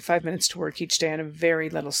driving 45 minutes to work each day on a very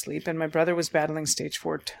little sleep, and my brother was battling stage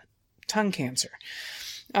 4 tongue cancer.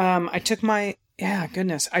 I took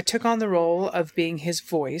on the role of being his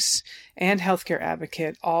voice and healthcare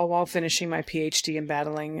advocate, all while finishing my PhD and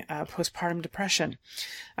battling postpartum depression.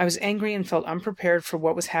 I was angry and felt unprepared for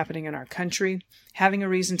what was happening in our country. Having a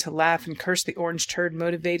reason to laugh and curse the orange turd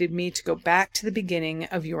motivated me to go back to the beginning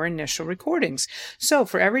of your initial recordings. So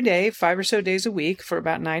for every day, 5 or so days a week, for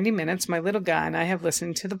about 90 minutes, my little guy and I have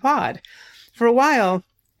listened to the pod. For a while,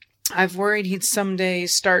 I've worried he'd someday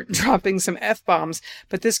start dropping some F-bombs,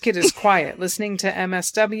 but this kid is quiet, listening to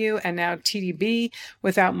MSW and now TDB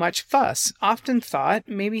without much fuss. Often thought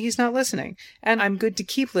maybe he's not listening, and I'm good to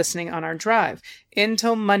keep listening on our drive.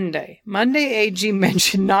 Until Monday. Monday, AG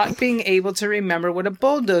mentioned not being able to remember what a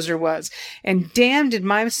bulldozer was, and damn did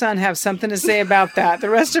my son have something to say about that. The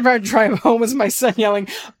rest of our drive home was my son yelling,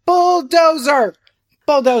 "Bulldozer!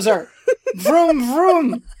 Bulldozer! Vroom,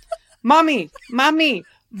 vroom! Mommy! Mommy!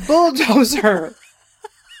 Bulldozer!"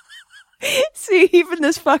 See, even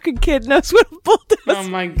this fucking kid knows what a bulldozer. Oh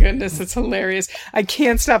my goodness, it's hilarious. I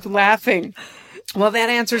can't stop laughing. Well, that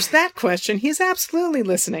answers that question. He's absolutely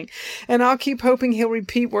listening. And I'll keep hoping he'll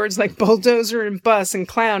repeat words like bulldozer and bus and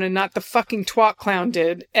clown and not the fucking twat clown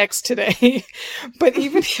did X today. But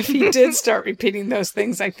even if he did start repeating those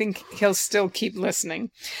things, I think he'll still keep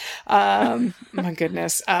listening. My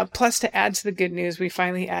goodness. Plus, to add to the good news, we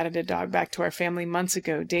finally added a dog back to our family months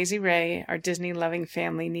ago. Daisy Ray, our Disney-loving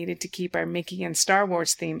family, needed to keep our Mickey and Star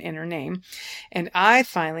Wars theme in her name. And I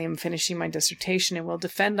finally am finishing my dissertation and will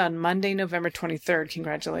defend on Monday, November 23rd.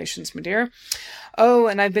 Congratulations, my dear. Oh,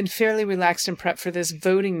 and I've been fairly relaxed and prepped for this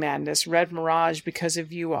voting madness, Red Mirage, because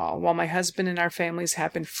of you all, while my husband and our families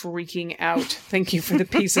have been freaking out. Thank you for the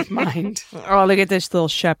peace of mind. Oh, look at this little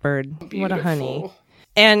shepherd. Beautiful. What a honey.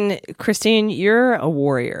 And Christine, you're a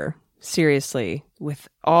warrior. Seriously, with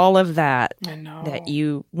all of that that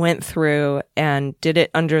you went through and did it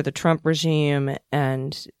under the Trump regime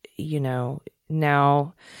and,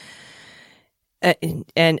 now...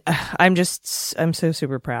 And I'm so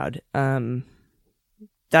super proud.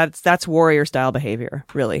 That's warrior style behavior,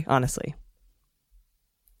 really, honestly.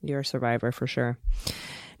 You're a survivor for sure.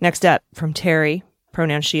 Next up, from Terry,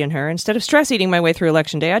 pronouns she and her. Instead of stress eating my way through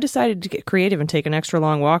election day, I decided to get creative and take an extra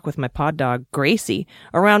long walk with my pod dog, Gracie,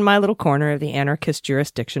 around my little corner of the anarchist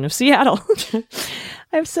jurisdiction of Seattle.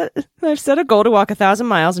 I've set a goal to walk 1,000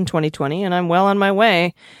 miles in 2020, and I'm well on my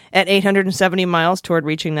way at 870 miles toward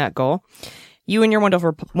reaching that goal. You and your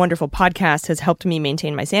wonderful podcast has helped me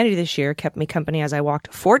maintain my sanity this year, kept me company as I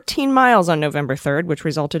walked 14 miles on November 3rd, which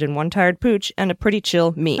resulted in one tired pooch and a pretty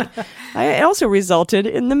chill me. It also resulted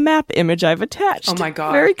in the map image I've attached. Oh my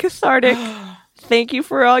God. Very cathartic. Thank you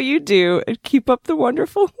for all you do and keep up the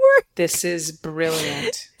wonderful work. This is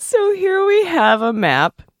brilliant. So here we have a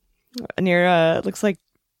map near, looks like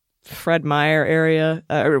Fred Meyer area.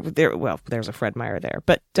 There's a Fred Meyer there,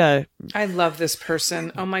 but I love this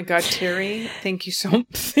person. Oh my God, Terry, thank you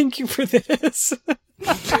for this.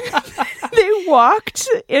 They walked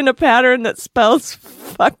in a pattern that spells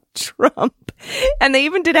 "fuck Trump," and they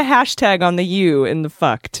even did a hashtag on the U in the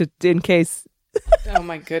 "fuck" in case. Oh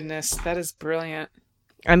my goodness, that is brilliant.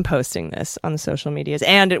 I'm posting this on the social medias,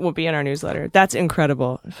 and it will be in our newsletter. That's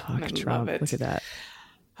incredible. Fuck Trump. Look at that.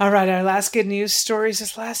 All right, our last good news story is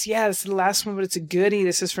this is the last one, but it's a goodie.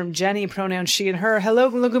 This is from Jenny, pronouns she and her. Hello,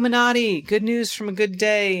 Leguminati. Good news from a good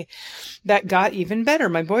day that got even better.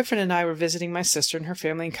 My boyfriend and I were visiting my sister and her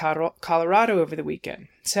family in Colorado over the weekend.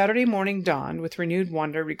 Saturday morning dawned with renewed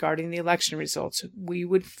wonder regarding the election results. We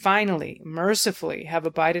would finally, mercifully, have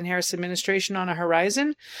a Biden-Harris administration on a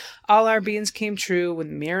horizon. All our beings came true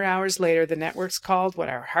when mere hours later the networks called what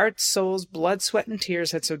our hearts, souls, blood, sweat, and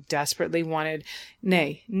tears had so desperately wanted,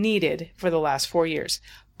 nay, needed for the last 4 years.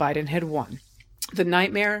 Biden had won. The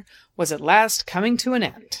nightmare was at last coming to an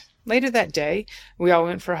end. Later that day, we all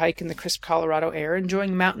went for a hike in the crisp Colorado air,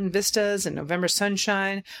 enjoying mountain vistas and November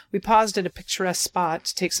sunshine. We paused at a picturesque spot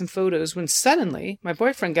to take some photos when suddenly my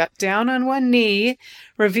boyfriend got down on one knee,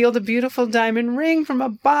 revealed a beautiful diamond ring from a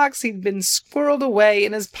box he'd been squirreled away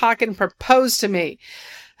in his pocket, and proposed to me.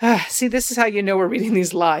 See, this is how you know we're reading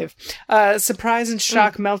these live. Surprise and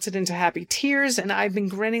shock melted into happy tears, and I've been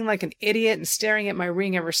grinning like an idiot and staring at my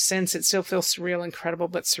ring ever since. It still feels surreal, incredible,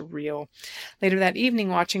 but surreal. Later that evening,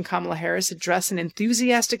 watching Kamala Harris address an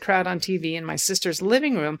enthusiastic crowd on TV in my sister's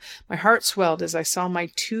living room, my heart swelled as I saw my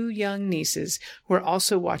 2 young nieces who were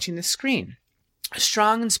also watching the screen. A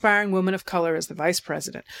strong, inspiring woman of color as the vice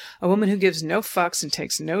president, a woman who gives no fucks and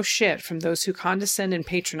takes no shit from those who condescend and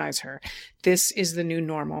patronize her. This is the new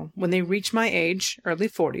normal. When they reach my age, early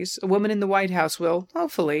 40s, a woman in the White House will,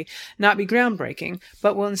 hopefully, not be groundbreaking,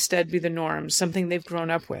 but will instead be the norm, something they've grown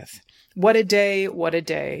up with. What a day, what a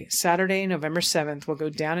day. Saturday, November 7th will go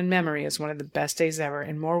down in memory as one of the best days ever,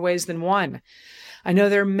 in more ways than one. I know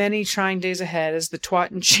there are many trying days ahead as the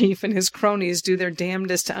twat-in-chief and his cronies do their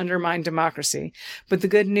damnedest to undermine democracy. But the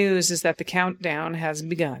good news is that the countdown has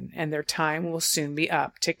begun, and their time will soon be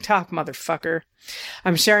up. Tick-tock, motherfucker.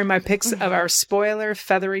 I'm sharing my pics of our spoiler,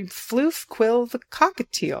 feathery floof, Quill the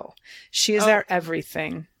cockatiel. She is our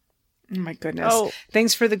everything. Oh, my goodness.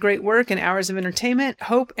 Thanks for the great work and hours of entertainment,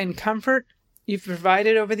 hope, and comfort you've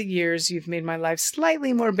provided over the years. You've made my life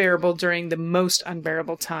slightly more bearable during the most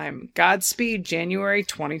unbearable time. Godspeed, January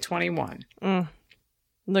 2021.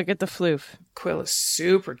 Look at the floof. Quill is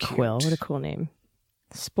super cute. Quill, what a cool name.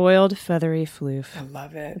 Spoiled, feathery floof. I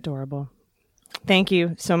love it. Adorable. Thank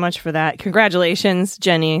you so much for that. Congratulations,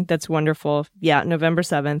 Jenny. That's wonderful. Yeah, November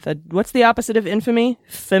 7th. What's the opposite of infamy?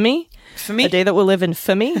 Famy? Famy? A day that will live in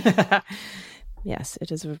famy? Yes,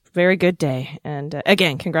 it is a very good day. And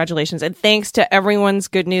again, congratulations. And thanks to everyone's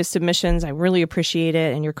good news submissions. I really appreciate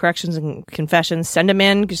it. And your corrections and confessions, send them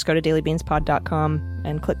in. Just go to dailybeanspod.com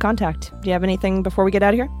and click contact. Do you have anything before we get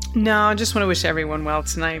out of here? No, I just want to wish everyone well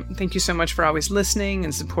tonight. Thank you so much for always listening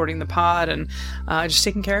and supporting the pod and just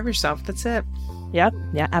taking care of yourself. That's it. Yep.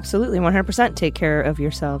 Yeah, absolutely. 100%. Take care of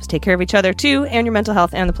yourselves. Take care of each other, too, and your mental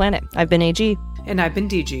health and the planet. I've been AG. And I've been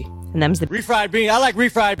DG. And them's the refried beans. I like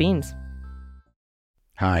refried beans.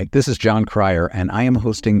 Hi, this is John Cryer, and I am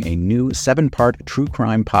hosting a new 7-part true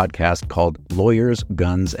crime podcast called Lawyers,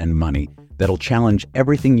 Guns, and Money that'll challenge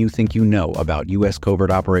everything you think you know about U.S.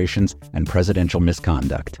 covert operations and presidential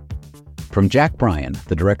misconduct. From Jack Bryan,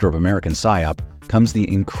 the director of American PSYOP, comes the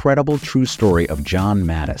incredible true story of John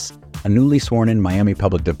Mattis, a newly sworn-in Miami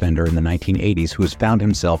public defender in the 1980s who has found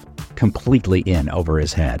himself completely in over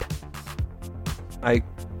his head. I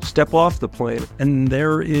step off the plane, and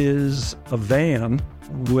there is a van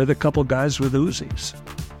with a couple guys with Uzis.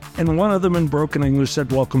 And one of them in broken English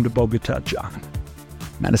said, "Welcome to Bogota, John."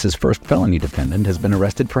 Mattis's first felony defendant has been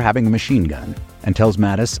arrested for having a machine gun and tells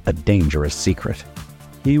Mattis a dangerous secret.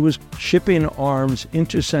 He was shipping arms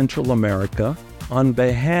into Central America on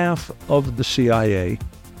behalf of the CIA.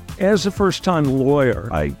 As a first-time lawyer,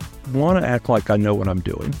 I want to act like I know what I'm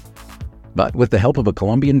doing. But with the help of a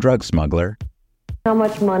Colombian drug smuggler, How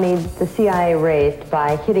much money the CIA raised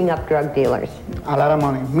by hitting up drug dealers? A lot of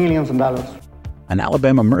money, millions of dollars. an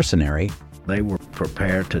Alabama mercenary, they were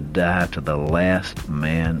prepared to die to the last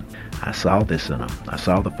man. I saw this in them. I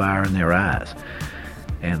saw the fire in their eyes.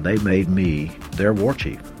 And they made me their war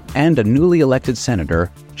chief. and a newly elected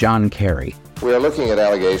senator, John Kerry. We are looking at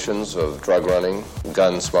allegations of drug running,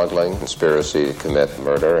 gun smuggling, conspiracy to commit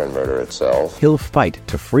murder and murder itself. He'll fight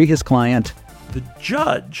to free his client. The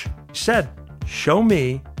judge said, "Show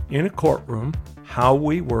me in a courtroom how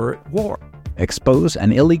we were at war." Expose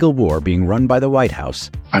an illegal war being run by the White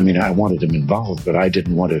House. I mean, I wanted him involved, but I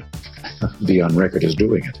didn't want to be on record as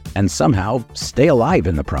doing it. And somehow stay alive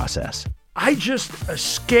in the process. I just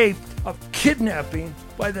escaped a kidnapping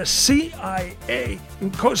by the CIA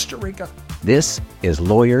in Costa Rica. This is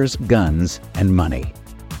Lawyers, Guns, and Money.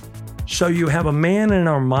 So you have a man in an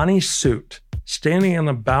Armani suit standing in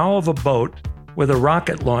the bow of a boat with a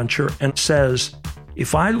rocket launcher and says,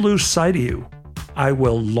 "If I lose sight of you, I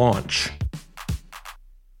will launch.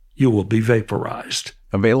 You will be vaporized."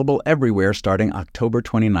 Available everywhere starting October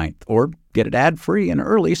 29th, or get it ad-free and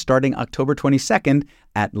early starting October 22nd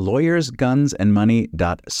at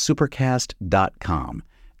lawyersgunsandmoney.supercast.com.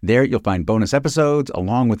 There you'll find bonus episodes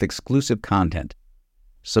along with exclusive content.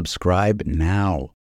 Subscribe now.